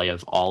replay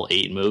of all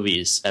 8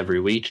 movies every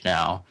week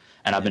now.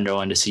 And I've been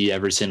going to see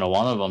every single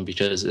one of them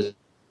because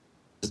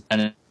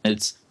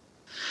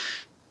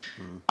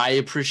I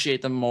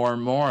appreciate them more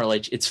and more.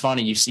 Like, it's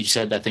funny. You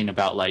said that thing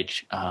about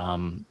like,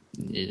 in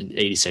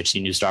 86,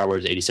 you knew Star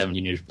Wars, 87,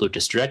 you knew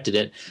Lucas directed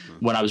it.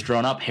 When I was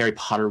growing up, Harry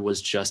Potter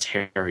was just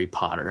Harry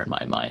Potter in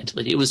my mind.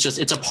 Like,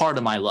 it's a part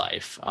of my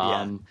life.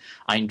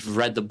 I've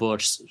read the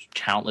books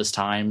countless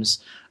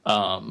times.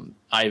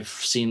 I've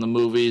seen the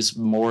movies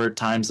more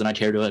times than I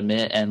care to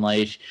admit. And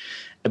like,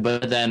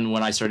 but then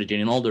when I started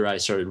getting older, I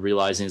started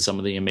realizing some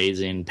of the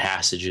amazing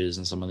passages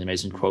and some of the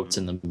amazing quotes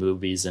in the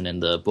movies and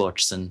in the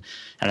books, and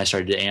I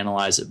started to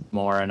analyze it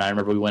more. And I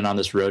remember we went on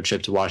this road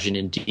trip to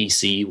Washington,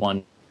 D.C.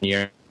 one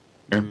year,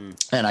 and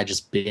I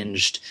just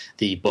binged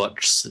the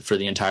books for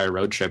the entire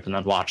road trip and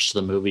then watched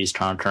the movies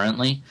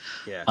concurrently.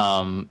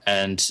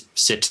 And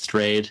 6th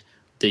grade,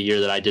 the year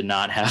that I did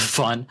not have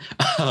fun,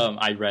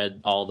 I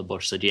read all the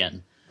books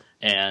again.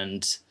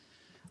 And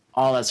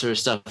all that sort of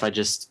stuff.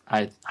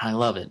 I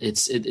love it.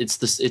 It's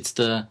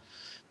the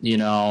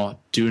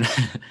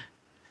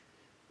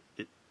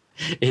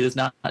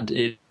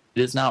it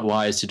is not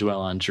wise to dwell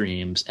on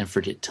dreams and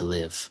forget to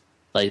live.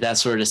 Like that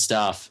sort of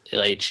stuff.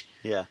 Like,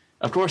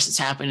 of course it's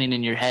happening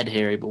in your head,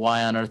 Harry, but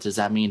why on earth does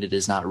that mean it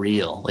is not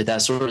real? Like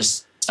that sort of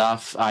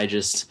stuff. You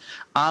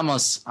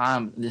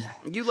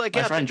like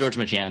my friend George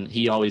McCann.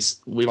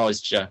 We've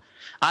always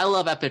I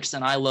love epics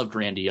and I love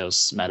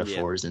grandiose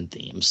metaphors and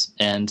themes,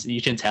 and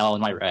you can tell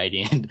in my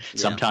writing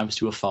sometimes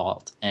to a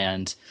fault.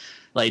 And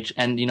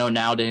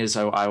nowadays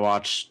I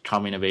watch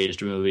coming of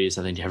age movies,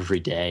 I think every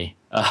day,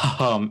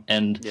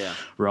 and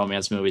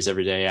romance movies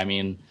every day. I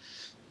mean,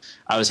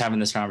 I was having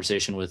this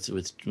conversation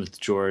with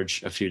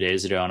George a few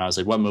days ago, and I was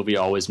like, "What movie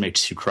always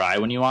makes you cry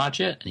when you watch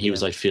it?" And he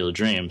was like, "Field of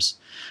Dreams."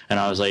 And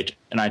I was like,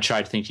 and I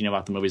tried thinking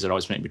about the movies that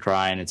always make me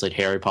cry, and it's like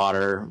Harry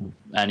Potter.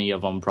 Any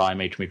of them probably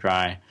make me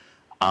cry.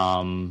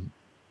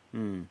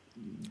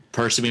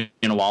 Percy being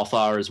a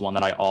Wallflower is one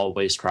that I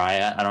always cry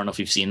at. I don't know if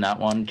you've seen that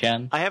one,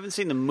 Ken. I haven't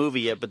seen the movie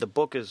yet, but the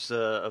book is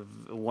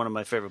one of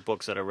my favorite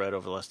books that I read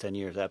over the last 10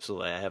 years.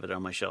 Absolutely, I have it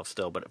on my shelf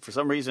still. But for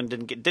some reason,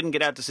 didn't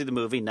get out to see the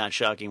movie. Not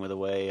shocking with the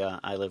way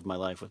I live my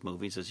life with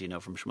movies, as you know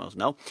from Schmoes.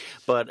 No,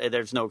 but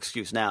there's no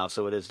excuse now,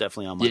 so it is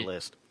definitely on my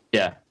list.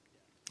 Yeah,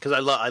 because I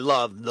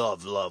love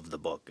the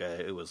book.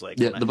 It was like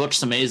the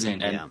book's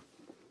amazing. And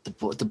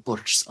the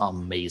book's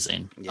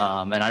amazing.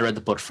 And I read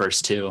the book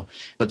first too,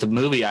 but the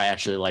movie I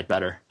actually like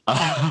better.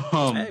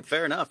 Hey,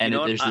 fair enough. And you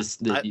know there's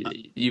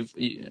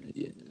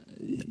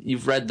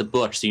you've read the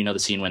book, so you know the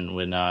scene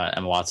when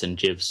Emma Watson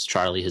gives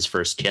Charlie his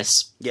first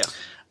kiss. Yeah.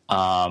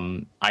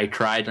 I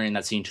cried during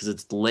that scene because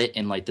it's lit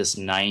in like this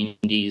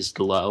 90s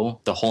glow.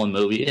 The whole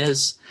movie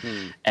is,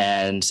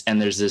 and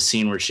there's this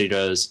scene where she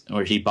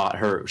bought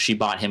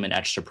him an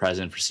extra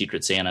present for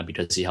Secret Santa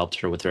because he helped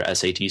her with her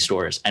SAT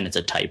scores, and it's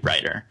a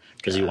typewriter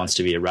because he wants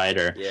to be a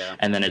writer. Yeah.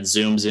 And then it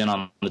zooms in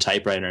on the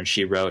typewriter, and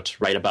she wrote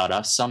 "Write about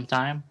us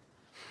sometime."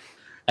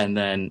 And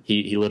then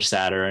he looks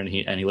at her, and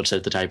he looks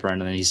at the typewriter,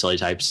 and then he slowly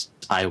types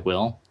 "I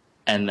will,"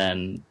 and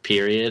then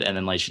period, and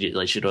then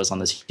she goes on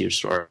this huge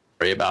story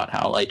about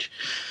how like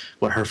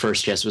what her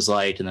first kiss was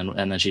like, and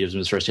then she gives him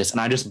his first kiss,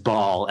 and I just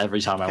bawl every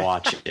time I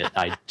watch it.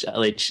 I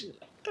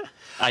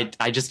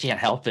just can't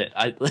help it.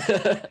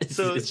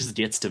 It just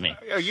gets to me.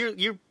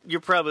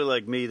 You're probably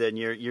like me then.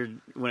 You're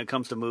when it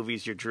comes to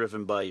movies, you're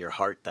driven by your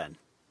heart then,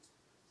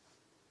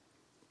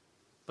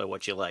 by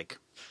what you like.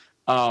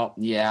 Oh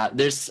yeah,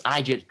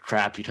 I get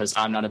crap because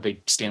I'm not a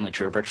big Stanley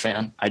Kubrick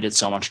fan. I get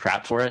so much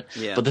crap for it.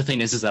 Yeah. But the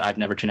thing is that I've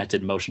never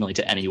connected emotionally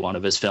to any one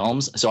of his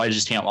films, so I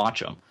just can't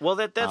watch them. Well,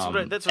 that's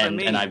what I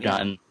mean. And I've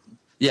gotten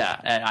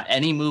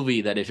any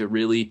movie that if it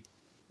really,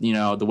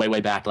 the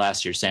way back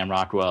last year, Sam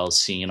Rockwell's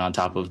scene on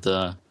top of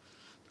the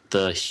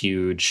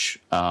huge,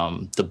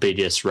 the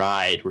biggest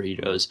ride where he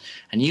goes,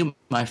 and you,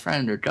 my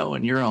friend, are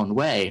going your own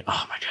way.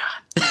 Oh my God.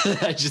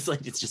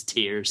 It's just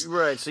tears.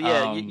 Right. So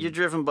yeah, you're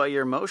driven by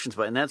your emotions,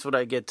 and that's what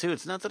I get too.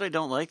 It's not that I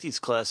don't like these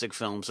classic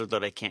films or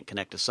that I can't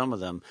connect to some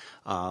of them.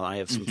 I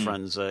have some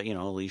friends,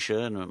 Alicia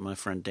and my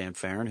friend Dan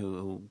Farron,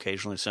 who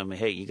occasionally send me,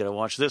 "Hey, you got to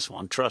watch this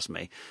one. Trust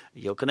me,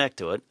 you'll connect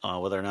to it."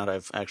 Whether or not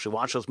I've actually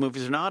watched those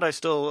movies or not, I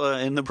still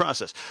in the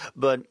process.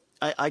 But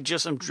I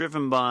just am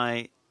driven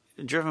by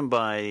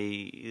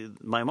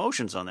my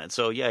emotions on that.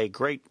 So yeah, a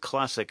great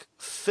classic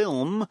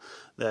film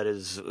that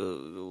is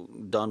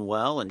done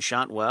well and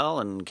shot well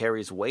and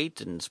carries weight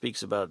and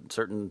speaks about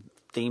certain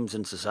themes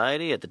in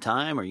society at the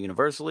time or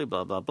universally,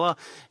 blah, blah, blah.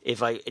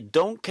 If I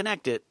don't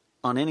connect it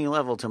on any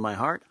level to my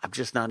heart, I'm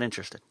just not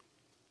interested.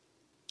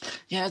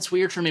 Yeah, it's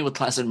weird for me with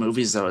classic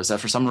movies though, is that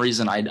for some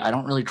reason I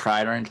don't really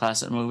cry during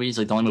classic movies.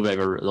 Like the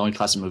only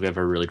classic movie I've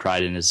ever really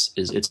cried in is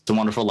It's a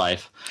Wonderful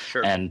Life.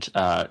 Sure. and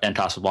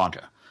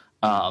Casablanca.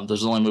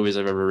 Those are the only movies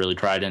I've ever really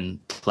cried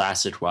in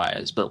classic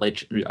wise. But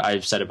like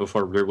I've said it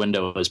before, Rear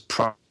Window is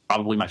probably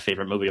my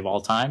favorite movie of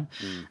all time.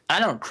 I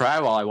don't cry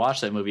while I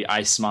watch that movie.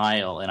 I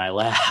smile and I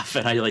laugh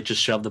and I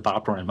just shove the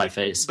popcorn in my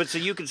face. But so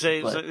you could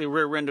say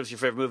Rear Window is your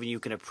favorite movie.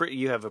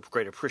 You have a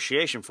great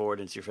appreciation for it.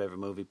 It's your favorite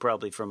movie,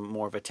 probably from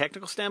more of a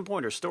technical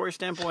standpoint or story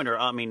standpoint, or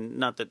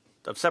not that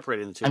I'm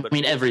separating the two. I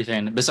mean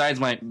everything.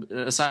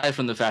 Aside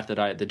from the fact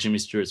that Jimmy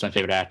Stewart's my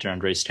favorite actor and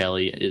Grace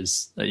Kelly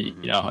is,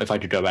 if I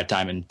could go back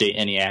time and date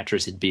any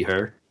actress, it'd be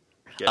her.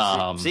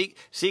 Yeah,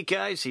 see,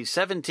 guys, he's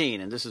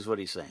 17, and this is what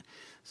he's saying.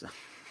 So.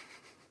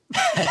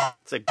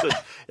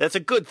 That's a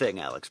good thing,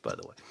 Alex, by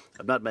the way.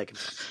 I'm not making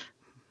fun.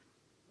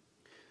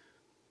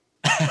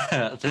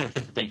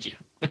 Thank you.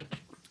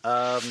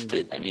 I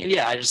mean,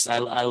 yeah,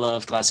 I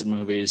love classic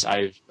movies.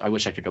 I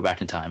wish I could go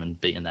back in time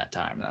and be in that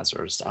time and that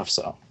sort of stuff.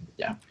 So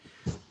yeah.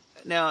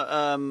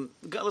 Now,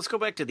 let's go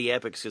back to the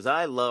epics, because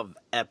I love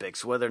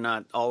epics, whether or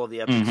not all of the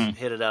epics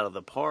hit it out of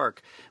the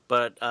park.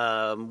 But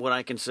when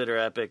I consider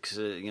epics,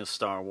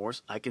 Star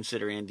Wars, I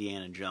consider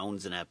Indiana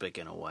Jones an epic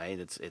in a way.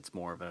 It's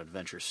more of an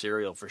adventure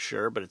serial for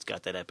sure, but it's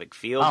got that epic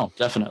feel. Oh,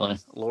 definitely.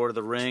 Lord of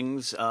the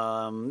Rings.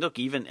 Look,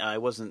 even I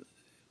wasn't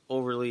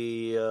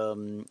overly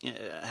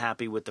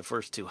happy with the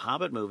first two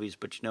Hobbit movies,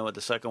 but you know what?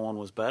 The second one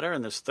was better,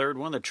 and this third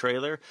one, the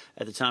trailer,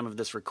 at the time of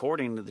this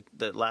recording,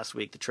 the last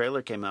week, the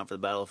trailer came out for the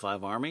Battle of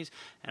Five Armies,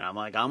 and I'm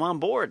like, I'm on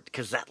board,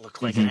 because that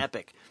looked like an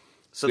epic.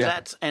 So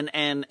that's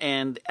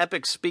and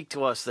epics speak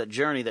to us, that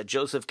journey, that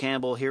Joseph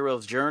Campbell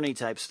hero's journey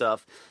type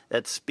stuff.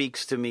 That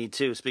speaks to me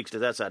too. Speaks to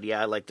that side.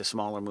 Yeah, I like the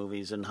smaller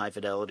movies and High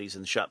Fidelities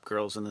and Shop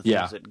Girls and the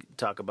things that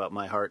talk about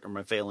my heart or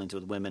my failings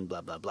with women.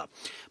 Blah blah blah.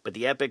 But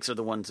the epics are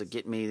the ones that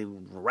get me,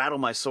 rattle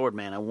my sword,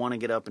 man. I want to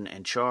get up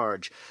and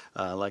charge,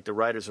 like the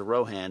Riders of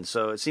Rohan.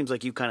 So it seems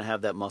like you kind of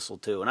have that muscle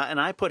too.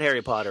 And I put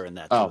Harry Potter in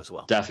that too as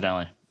well.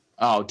 Definitely.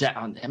 Oh,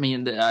 I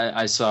mean,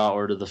 I saw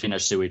Order of the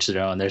Phoenix 2 weeks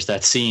ago, and there's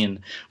that scene.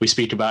 We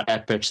speak about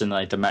epics and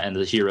like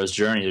the hero's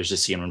journey. There's a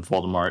scene when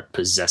Voldemort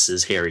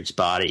possesses Harry's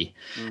body,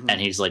 and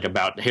Harry's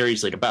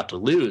about to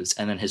lose,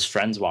 and then his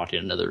friends walk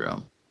into the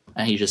room,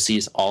 and he just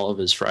sees all of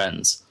his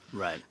friends,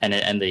 right?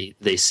 And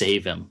they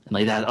save him, and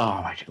like that.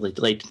 Oh my God!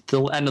 Like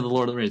the end of the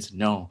Lord of the Rings.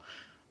 No,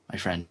 my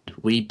friend,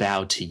 we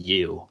bow to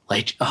you.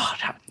 Like, oh,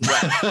 right.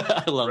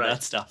 I love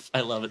that stuff.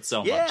 I love it so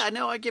much. Yeah, I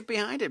know. I get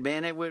behind it,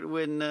 man.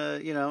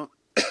 When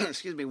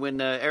excuse me, when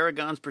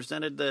Aragorn's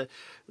presented the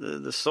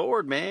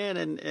sword, man,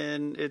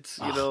 and it's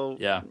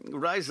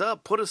rise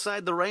up, put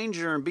aside the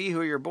ranger, and be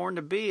who you're born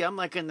to be. I'm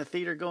like in the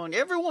theater going,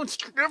 everyone,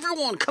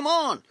 come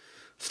on,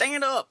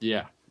 stand up,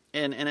 yeah,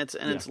 and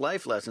it's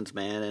life lessons,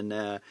 man,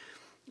 and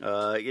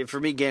For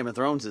me, Game of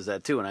Thrones is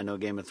that too, and I know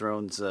Game of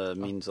Thrones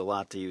means a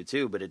lot to you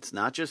too. But it's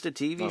not just a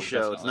TV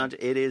show. Definitely. It's not.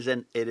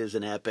 It is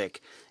an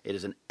epic. It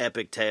is an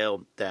epic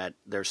tale that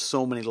there's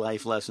so many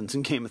life lessons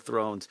in Game of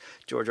Thrones.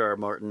 George R. R.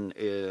 Martin.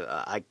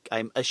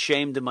 I'm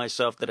ashamed of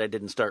myself that I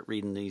didn't start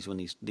reading these when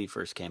these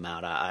first came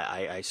out.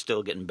 I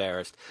still get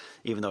embarrassed,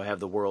 even though I have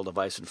the World of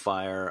Ice and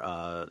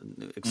Fire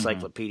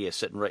encyclopedia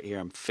sitting right here.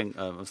 I'm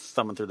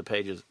thumbing through the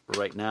pages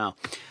right now,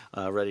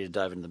 ready to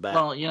dive into the back.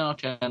 Well,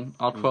 Ken,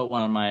 I'll quote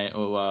one of my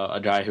a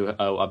guy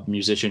a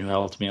musician who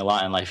helped me a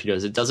lot in life. He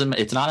goes,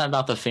 it's not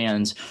about the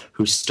fans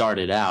who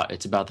started out.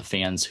 It's about the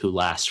fans who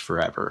last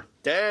forever.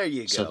 There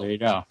you go. So there you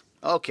go.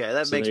 Okay,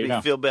 that makes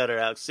me feel better,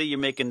 Alex. See, you're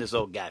making this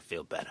old guy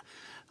feel better.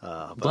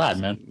 Glad,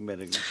 man.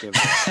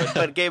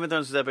 But Game of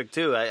Thrones is epic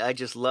too. I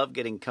just love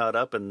getting caught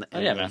up in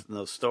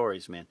those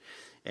stories, man.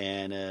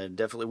 And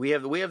definitely, we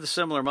have the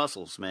similar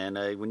muscles, man.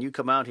 When you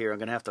come out here, I'm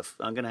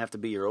gonna have to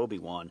be your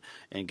Obi-Wan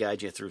and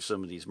guide you through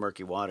some of these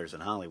murky waters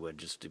in Hollywood,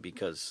 just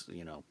because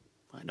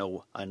I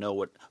know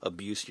what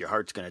abuse your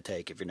heart's gonna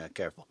take if you're not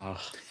careful.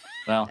 Oh.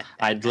 Well,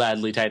 I'd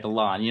gladly take the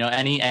lawn.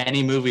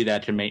 Any movie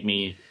that can make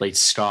me like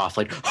scoff,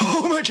 like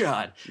oh my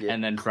god,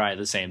 and then cry at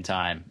the same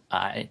time.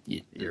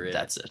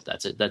 That's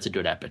it. That's a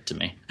good epic to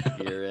me.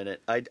 You're in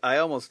it. I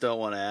almost don't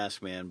want to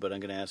ask, man, but I'm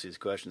going to ask these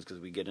questions because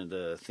we get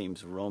into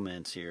themes of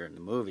romance here in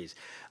the movies.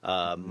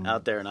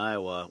 Out there in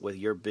Iowa, with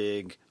your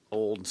big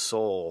old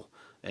soul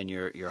and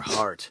your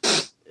heart,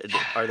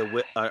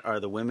 are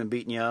the women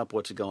beating you up?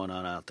 What's going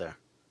on out there?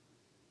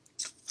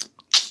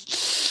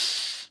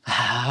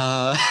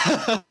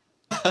 I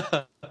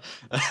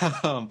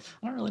don't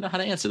really know how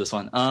to answer this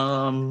one.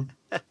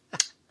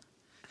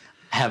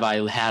 Have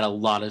I had a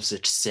lot of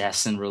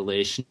success in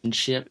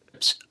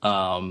relationships?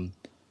 I mean,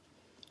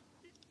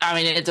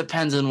 it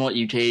depends on what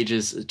you gauge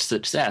as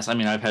success. I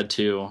mean, I've had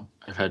two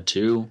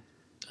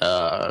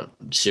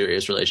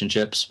serious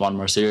relationships, one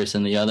more serious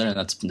than the other, and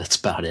that's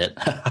about it.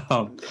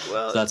 So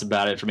that's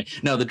about it for me.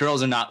 No, the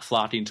girls are not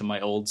flocking to my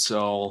old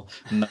soul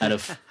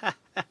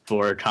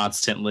metaphor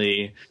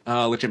constantly.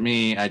 Oh, look at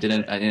me! I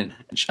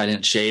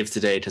didn't shave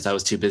today because I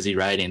was too busy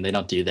writing. They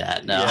don't do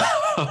that. No.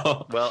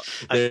 Yeah. Well,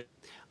 they're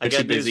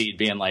too busy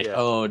being like,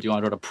 oh, do you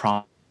want to go to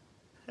prom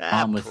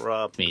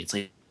with me? It's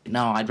like,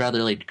 no, I'd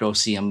rather like go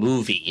see a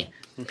movie.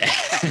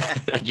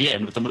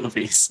 Again with the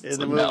movies.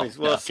 Movies.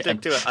 Well, stick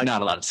to it.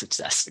 Not a lot of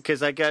success.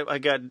 Because I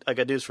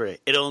got news for you.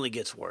 It only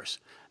gets worse.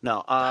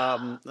 No,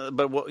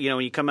 but when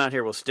you come out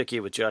here, we'll stick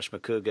you with Josh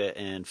McCouga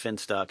and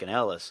Finstock and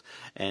Ellis,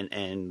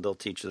 and they'll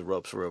teach you the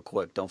ropes real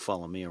quick. Don't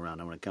follow me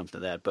around when it comes to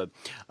that. But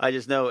I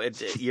just know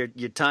your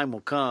time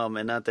will come,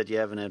 and not that you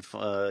haven't had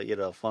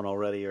fun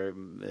already or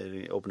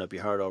opened up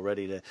your heart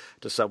already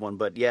to someone.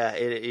 But yeah,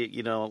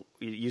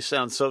 you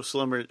sound so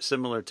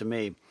similar to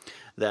me.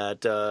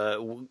 That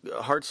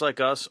hearts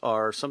like us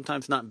are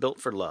sometimes not built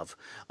for love.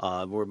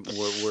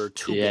 We're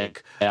too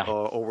big,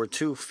 or we're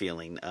too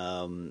feeling.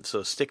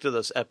 So stick to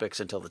those epics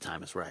until the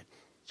time is right.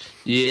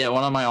 Yeah,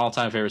 one of my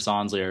all-time favorite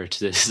songs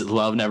lyrics is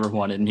 "Love never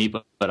wanted me,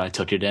 but I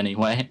took it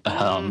anyway."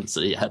 So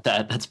yeah,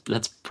 that's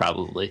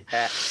probably.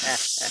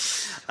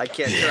 I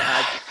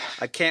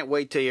can't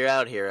wait till you're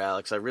out here,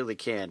 Alex. I really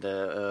can't.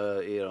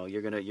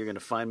 You're gonna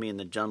find me in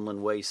the Junlin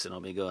Waste, and I'll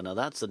be going, now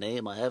that's the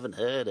name I haven't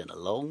heard in a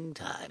long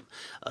time.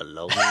 And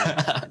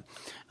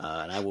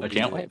I will.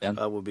 Can't wait, man.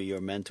 I will be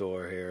your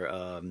mentor here.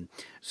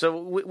 So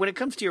when it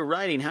comes to your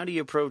writing, how do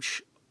you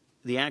approach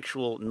the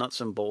actual nuts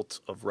and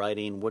bolts of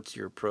writing? What's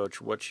your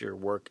approach? What's your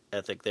work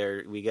ethic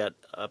there? We got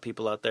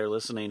people out there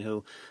listening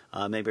who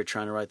maybe are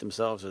trying to write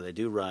themselves, or they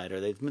do write, or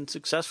they've been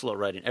successful at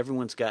writing.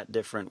 Everyone's got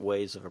different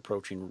ways of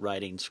approaching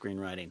writing,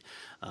 screenwriting,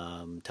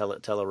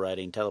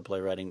 telewriting,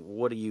 teleplay writing.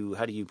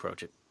 How do you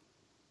approach it?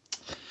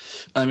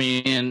 I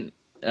mean,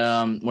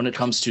 when it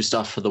comes to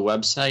stuff for the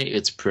website,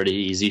 it's pretty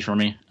easy for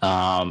me.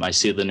 I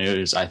see the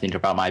news, I think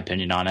about my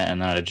opinion on it,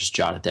 and then I just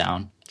jot it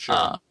down.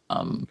 Sure.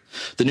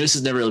 The news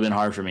has never really been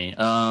hard for me.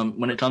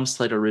 When it comes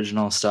to like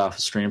original stuff,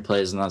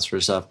 screenplays and that sort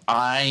of stuff,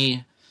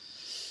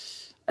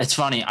 it's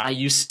funny.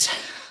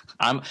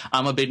 I'm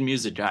a big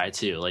music guy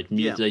too. Like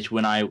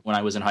when I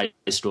was in high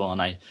school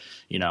and I,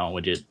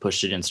 would get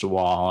pushed against a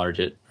wall or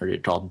get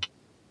called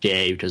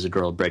gay because a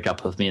girl would break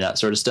up with me, that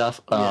sort of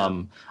stuff.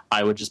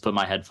 I would just put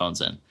my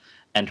headphones in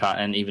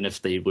and even if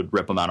they would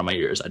rip them out of my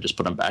ears, I'd just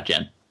put them back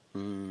in.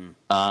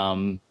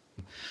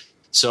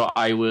 So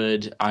I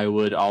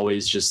would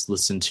always just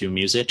listen to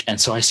music, and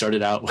so I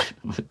started out.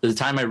 The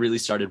time I really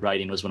started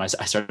writing was when I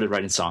started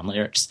writing song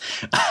lyrics.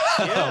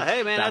 Yeah,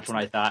 hey man, that's when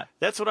I thought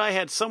that's what I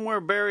had somewhere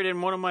buried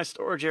in one of my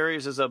storage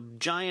areas. Is a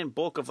giant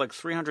bulk of like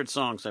 300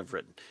 songs I've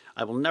written.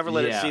 I will never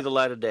let it see the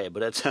light of day, but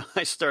that's how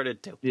I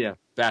started to. Yeah,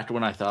 back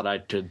when I thought I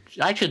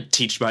could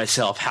teach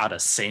myself how to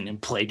sing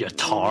and play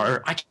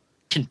guitar. I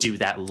can do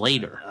that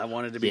later. I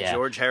wanted to be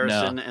George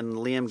Harrison and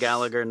Liam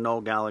Gallagher,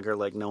 Noel Gallagher,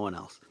 like no one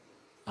else.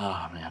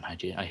 Oh man, I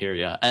hear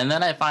you. And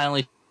then I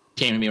finally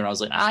came to me where I was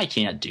like, I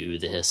can't do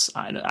this.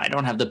 I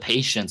don't have the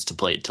patience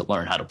to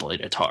learn how to play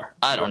guitar.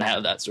 I don't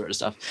have that sort of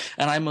stuff,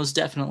 and I most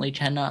definitely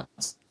cannot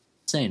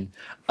sing.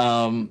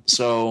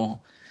 So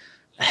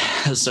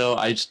So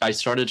I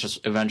started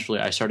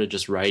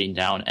just writing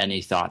down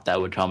any thought that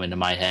would come into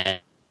my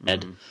head.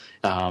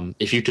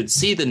 If you could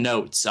see the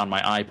notes on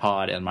my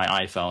iPod and my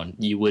iPhone,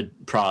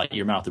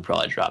 your mouth would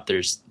probably drop.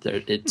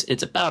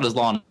 It's about as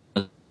long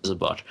as a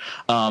book.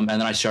 And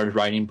then I started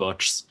writing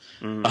books.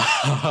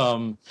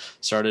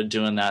 Started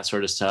doing that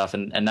sort of stuff,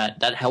 and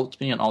that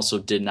helped me, and also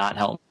did not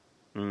help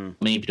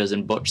me, because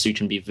in books you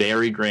can be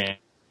very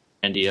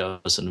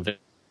grandiose and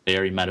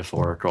very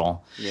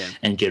metaphorical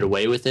and get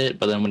away with it.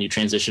 But then when you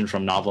transition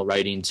from novel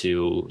writing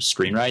to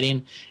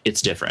screenwriting,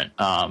 it's different.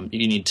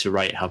 You need to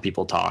write how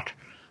people talk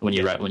when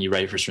you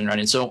write for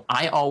screenwriting. So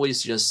I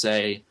always just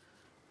say,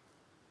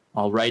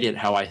 I'll write it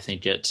how I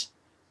think it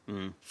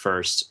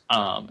first.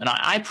 And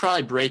I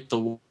probably break the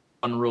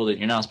one rule that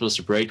you're not supposed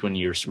to break when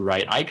you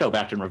write. I go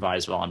back and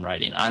revise while I'm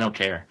writing. I don't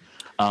care.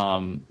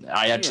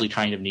 I actually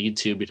kind of need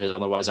to, because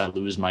otherwise I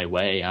lose my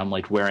way. I'm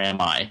like, where am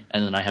I?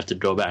 And then I have to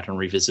go back and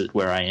revisit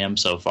where I am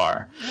so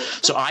far.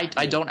 So I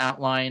don't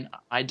outline.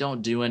 I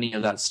don't do any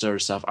of that sort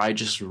of stuff. I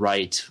just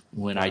write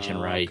when I can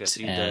write.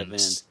 So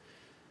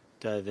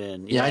dive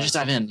in. Yeah, I just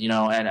dive in,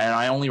 and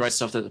I only write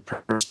stuff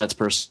that's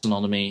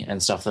personal to me,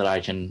 and stuff that I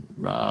can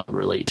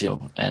relate to.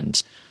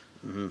 And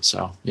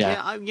so,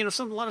 yeah.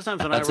 A lot of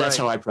times when that's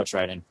how I approach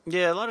writing.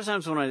 Yeah, a lot of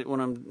times when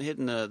I'm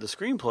hitting the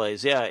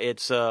screenplays,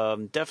 it's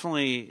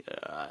definitely.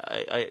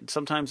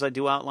 Sometimes I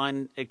do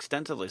outline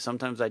extensively.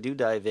 Sometimes I do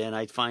dive in.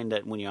 I find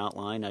that when you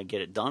outline, I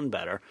get it done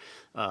better.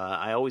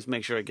 I always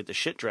make sure I get the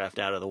shit draft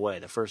out of the way.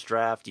 The first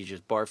draft, you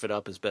just barf it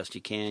up as best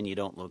you can. You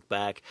don't look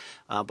back.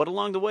 But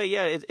along the way,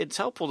 it's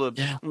helpful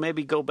to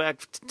maybe go back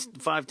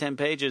 5-10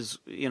 pages.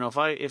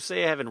 If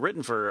say I haven't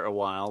written for a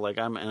while, like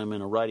I'm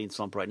in a writing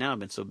slump right now. I've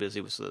been so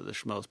busy with the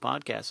Schmoes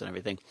podcast and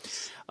everything.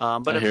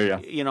 But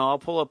I'll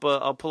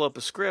pull up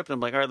a script. And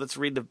I'm like, all right, let's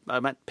read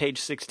I'm at page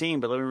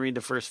 16, but let me read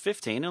the first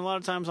 15. And a lot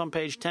of times on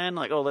page 10,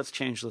 like, oh, let's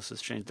change this,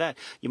 let's change that.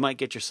 You might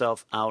get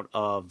yourself out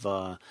of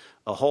a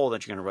hole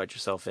that you're going to write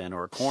yourself in,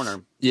 or a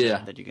corner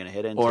that you're going to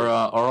hit into. Or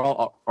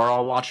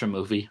I'll watch a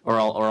movie, or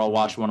I'll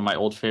watch one of my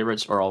old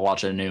favorites, or I'll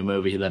watch a new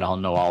movie that I'll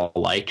know I'll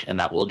like, and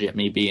that will get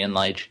me being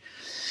like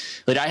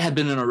I had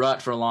been in a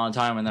rut for a long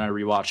time, and then I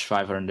rewatched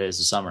 500 Days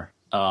of Summer.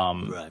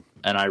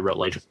 And I wrote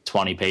like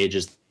 20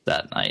 pages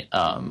that night.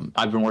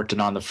 I've been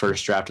working on the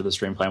first draft of the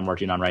screenplay I'm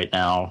working on right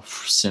now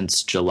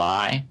since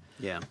July.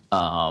 Yeah.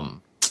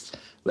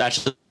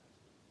 Actually,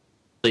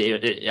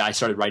 I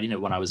started writing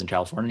it when I was in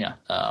California.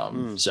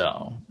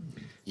 So,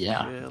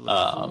 yeah.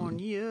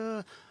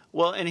 California.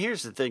 Well, and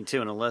here's the thing,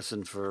 too, and a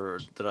lesson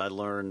that I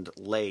learned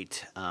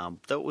late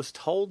that was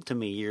told to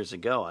me years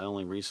ago. I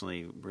only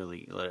recently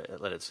really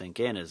let it sink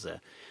in, is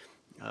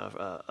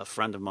a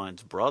friend of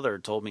mine's brother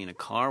told me in a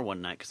car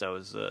one night,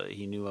 because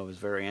he knew I was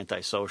very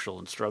antisocial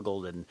and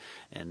struggled and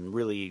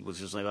really was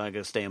just like, I got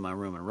to stay in my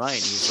room and write.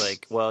 And he's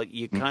like, well,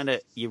 you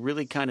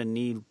really kind of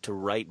need to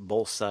write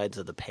both sides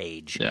of the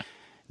page. Yeah.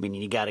 I mean,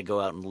 you got to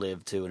go out and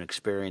live too, and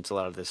experience a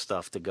lot of this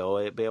stuff to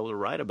be able to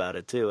write about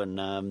it too. And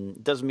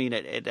it doesn't mean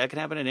that can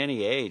happen at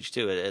any age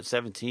too. At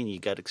 17, you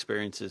got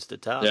experiences to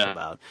tell us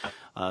about,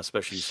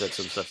 especially you said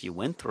some stuff you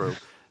went through.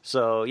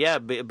 So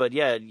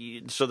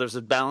so there's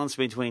a balance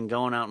between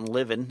going out and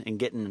living and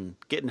getting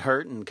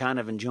hurt and kind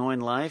of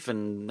enjoying life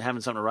and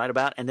having something to write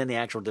about, and then the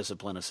actual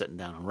discipline of sitting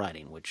down and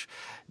writing, which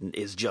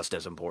is just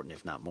as important,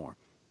 if not more.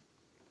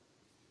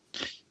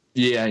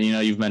 Yeah,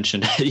 you've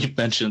mentioned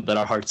that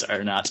our hearts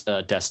are not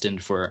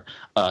destined for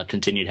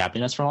continued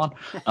happiness for long.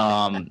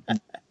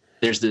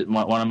 There's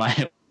one of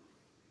my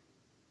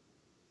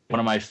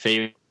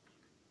favorite,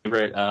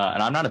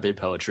 and I'm not a big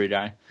poetry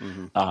guy.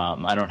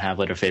 I don't have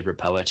like a favorite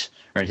poet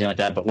or anything like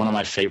that. But one of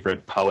my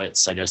favorite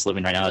poets, I guess,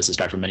 living right now is this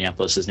guy from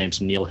Minneapolis. His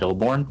name's Neil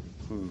Hilborn,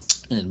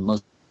 and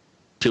most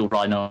people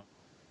probably know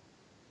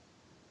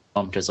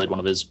because like one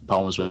of his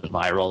poems went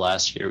viral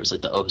last year. It was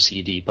like the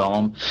OCD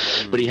poem,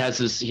 but he has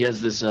this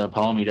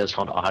poem he does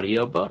called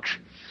Audiobook,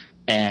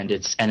 and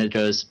it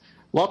goes,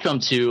 welcome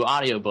to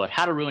Audiobook,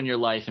 how to ruin your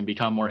life and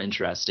become more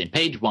interesting,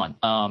 page 1.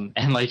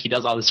 And like he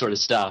does all this sort of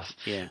stuff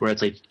where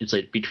it's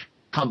like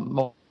become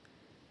more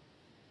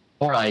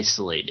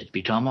isolated,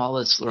 become all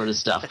this sort of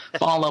stuff,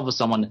 fall in love with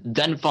someone,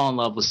 then fall in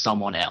love with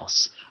someone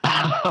else.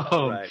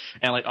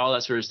 And like all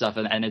that sort of stuff,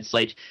 and it's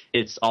like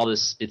it's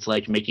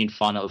like making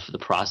fun of the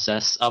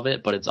process of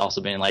it, but it's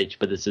also being like,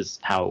 but this is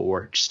how it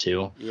works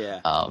too.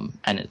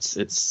 And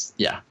it's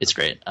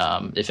great.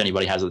 If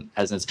anybody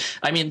hasn't,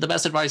 I mean, the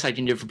best advice I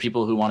can give for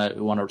people who want to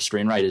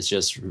screenwrite is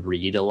just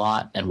read a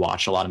lot and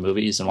watch a lot of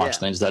movies and watch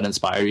things that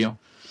inspire you.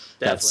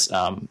 That's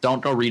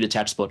don't read a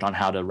textbook on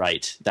how to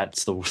write.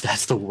 That's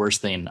the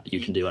worst thing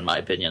you can do, in my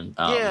opinion.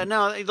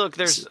 Look,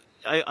 there's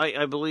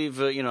I believe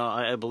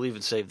I believe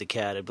in Save the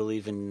Cat. I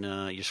believe in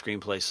Your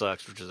Screenplay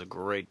Sucks, which is a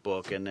great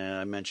book. And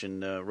I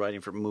mentioned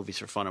writing for movies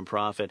for fun and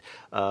profit.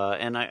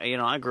 And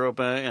I grew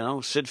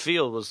up. Sid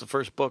Field was the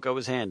first book I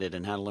was handed,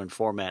 and how to learn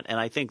format. And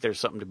I think there's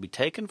something to be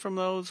taken from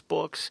those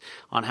books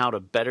on how to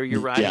better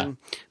your writing,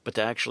 but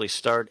to actually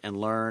start and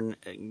learn.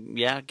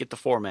 Get the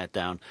format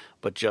down,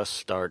 but just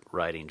start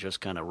writing.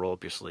 Just kind of roll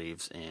up your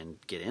sleeves and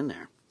get in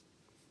there.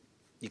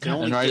 You can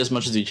only and write as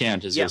much as you can,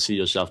 because you'll see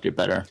yourself get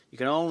better. You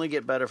can only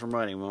get better from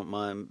writing.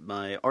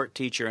 My art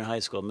teacher in high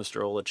school,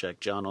 Mr. Olachek,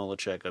 John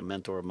Olachek, a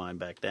mentor of mine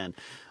back then,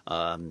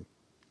 kind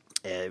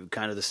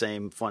of the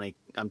same funny.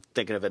 I'm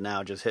thinking of it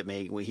now. Just hit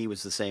me. He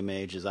was the same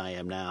age as I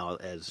am now,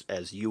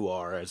 as you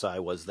are, as I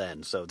was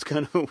then. So it's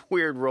kind of a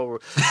weird role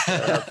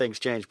how things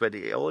change. But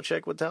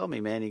Olachek would tell me,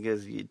 man, he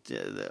goes, you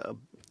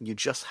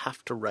just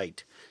have to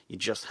write. You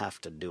just have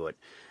to do it.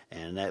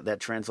 And that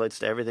translates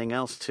to everything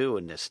else, too,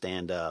 and to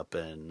stand up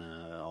and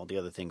all the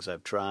other things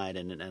I've tried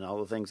and all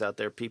the things out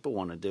there people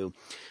want to do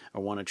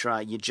or want to try.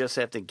 You just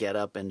have to get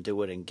up and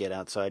do it and get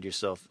outside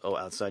yourself,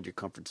 outside your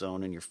comfort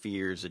zone and your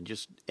fears,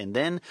 and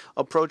then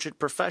approach it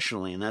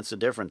professionally, and that's the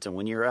difference. And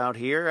when you're out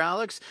here,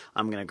 Alex,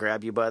 I'm going to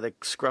grab you by the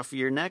scruff of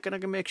your neck, and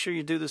I'm going to make sure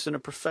you do this in a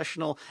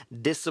professional,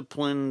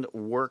 disciplined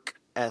work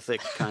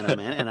ethic kind of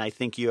man, and I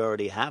think you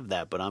already have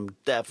that, but I'm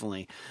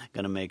definitely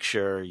going to make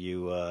sure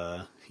you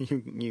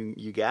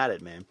got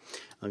it, man.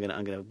 I'm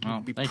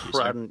gonna be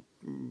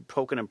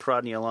poking and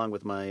prodding you along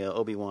with my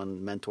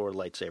Obi-Wan mentor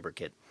lightsaber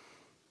kit.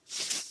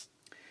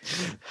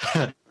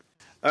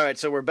 All right,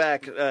 so we're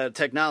back.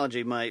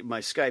 Technology, my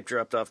Skype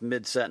dropped off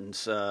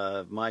mid-sentence.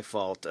 My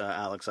fault,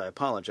 Alex. I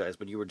apologize,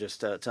 but you were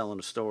just telling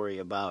a story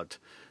about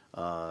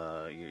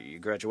your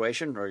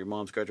graduation or your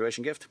mom's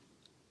graduation gift.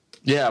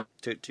 Yeah,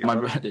 to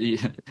your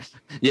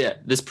yeah.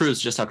 This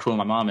proves just how cool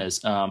my mom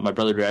is. My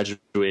brother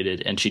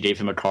graduated, and she gave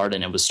him a card,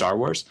 and it was Star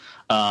Wars,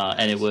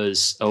 and it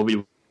was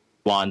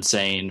Obi-Wan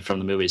saying from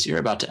the movies, "You're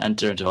about to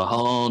enter into a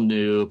whole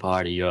new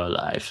part of your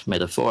life. May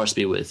the Force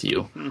be with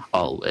you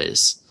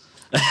always."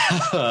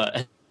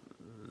 It's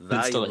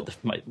still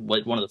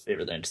like one of the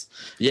favorite things.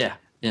 Yeah.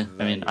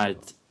 Valuable. I mean,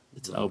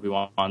 it's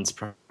Obi-Wan's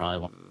probably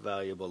one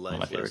of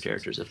my favorite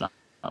characters, if not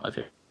my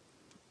favorite.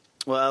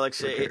 Well,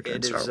 Alex, it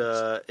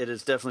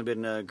has definitely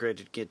been great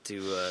to get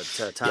to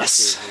talk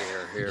to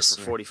you here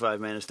for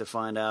 45 minutes to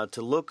find out,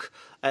 to look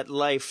at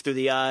life through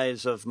the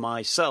eyes of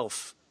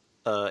myself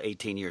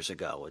 18 years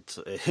ago.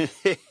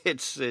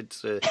 It's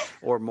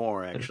or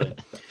more, actually.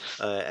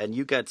 And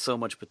you got so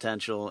much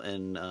potential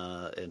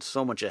and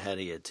so much ahead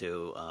of you,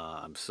 too.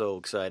 I'm so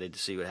excited to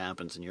see what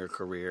happens in your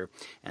career,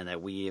 and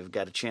that we have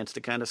got a chance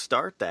to kind of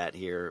start that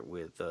here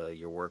with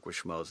your work with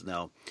Schmoes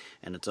Know.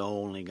 And it's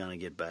only going to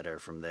get better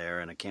from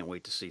there, and I can't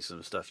wait to see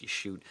some stuff you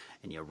shoot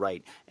and you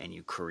write and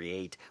you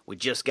create. We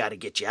just got to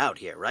get you out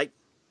here, right?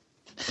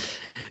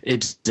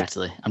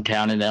 Exactly. I'm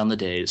counting down the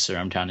days, sir.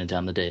 I'm counting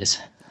down the days.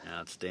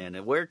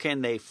 Outstanding. Where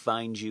can they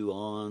find you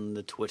on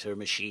the Twitter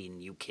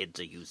machine you kids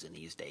are using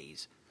these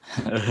days?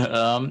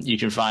 You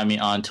can find me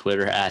on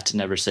Twitter at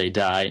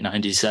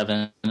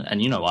NeverSayDie97,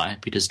 and you know why?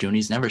 Because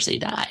Goonies never say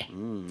die.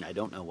 I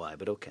don't know why,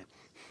 but okay.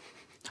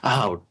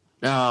 Oh,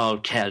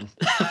 Ken.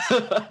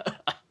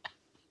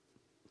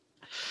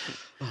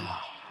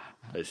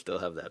 I still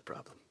have that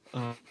problem.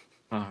 All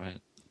right.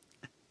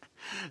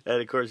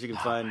 And of course, you can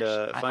find.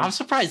 I'm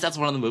surprised that's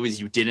one of the movies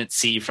you didn't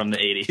see from the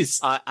 80s.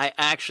 I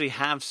actually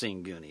have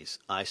seen Goonies.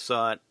 I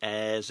saw it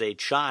as a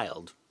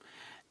child,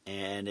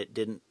 and it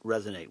didn't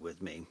resonate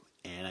with me,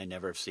 and I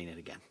never have seen it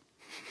again.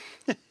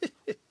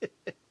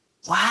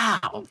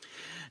 Wow.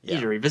 You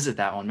need to revisit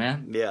that one,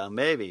 man. Yeah,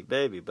 maybe.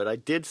 But I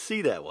did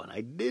see that one.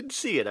 I did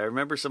see it. I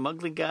remember some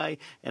ugly guy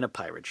and a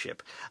pirate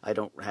ship. I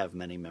don't have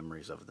many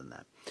memories other than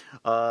that.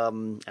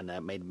 And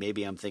that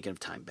maybe I'm thinking of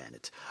Time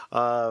Bandits.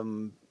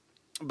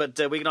 But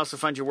we can also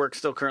find your work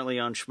still currently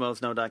on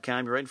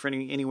schmoesknow.com. You writing for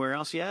anywhere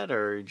else yet,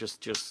 or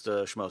just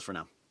Schmoes for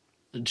now?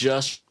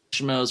 Just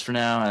Schmoes for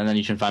now, and then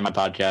you can find my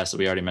podcast that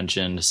we already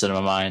mentioned,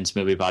 Cinema Minds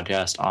Movie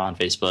Podcast, on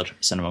Facebook,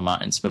 Cinema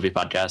Minds Movie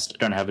Podcast.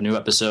 Going to have a new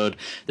episode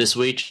this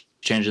week,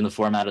 changing the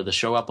format of the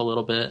show up a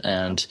little bit,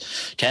 and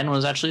Ken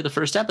was actually the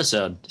first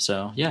episode.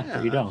 So,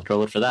 there you go. Go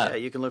look for that. Yeah,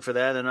 you can look for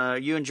that.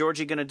 And you and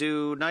Georgie going to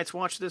do Night's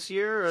Watch this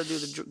year, or do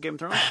the Game of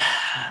Thrones?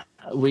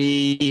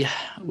 We're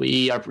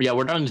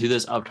going to do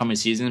this upcoming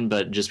season,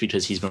 but just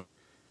because he's been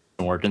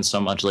working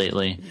so much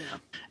lately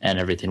and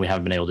everything, we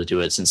haven't been able to do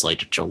it since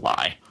like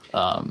July.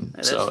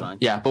 That's fine.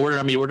 But we're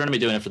gonna be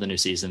doing it for the new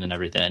season and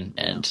everything,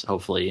 and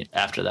hopefully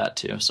after that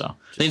too. So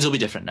things will be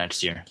different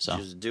next year. So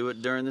just do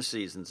it during the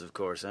seasons, of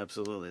course.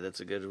 Absolutely, that's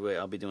a good way.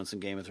 I'll be doing some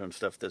Game of Thrones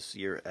stuff this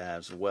year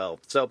as well.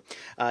 So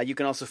you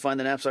can also find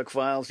the Knapsack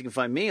Files. You can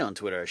find me on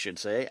Twitter, I should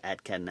say,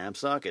 at Ken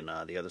Knapsack, and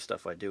the other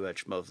stuff I do at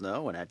Schmoes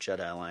Know and at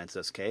Jedi Alliance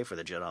SK for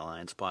the Jedi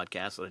Alliance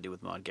podcast that I do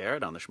with Maude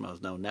Garrett on the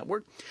Schmoes Know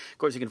Network. Of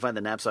course, you can find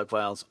the Knapsack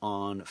Files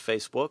on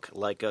Facebook.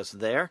 Like us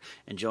there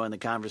and join the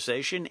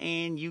conversation,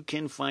 and you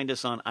can find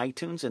us on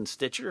iTunes and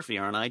Stitcher. If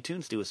you're on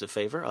iTunes, do us a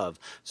favor of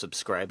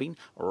subscribing,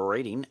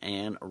 rating,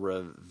 and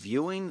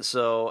reviewing.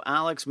 So,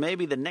 Alex,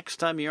 maybe the next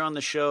time you're on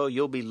the show,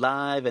 you'll be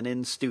live and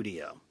in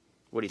studio.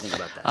 What do you think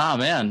about that? Oh,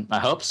 man, I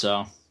hope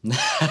so.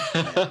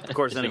 Of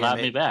course, then again,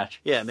 me back.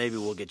 Yeah, maybe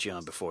we'll get you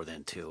on before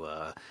then, too.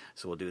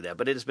 So we'll do that.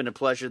 But it has been a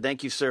pleasure.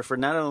 Thank you, sir, for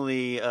not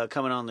only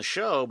coming on the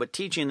show, but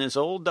teaching this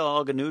old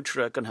dog a new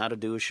trick on how to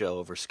do a show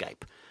over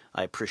Skype.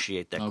 I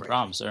appreciate that greatly. No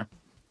problem, sir.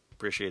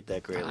 Appreciate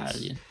that greatly.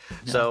 Yeah.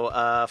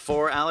 So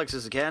for Alex,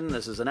 again,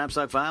 this is the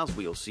Knapsack Files.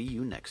 We'll see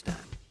you next time.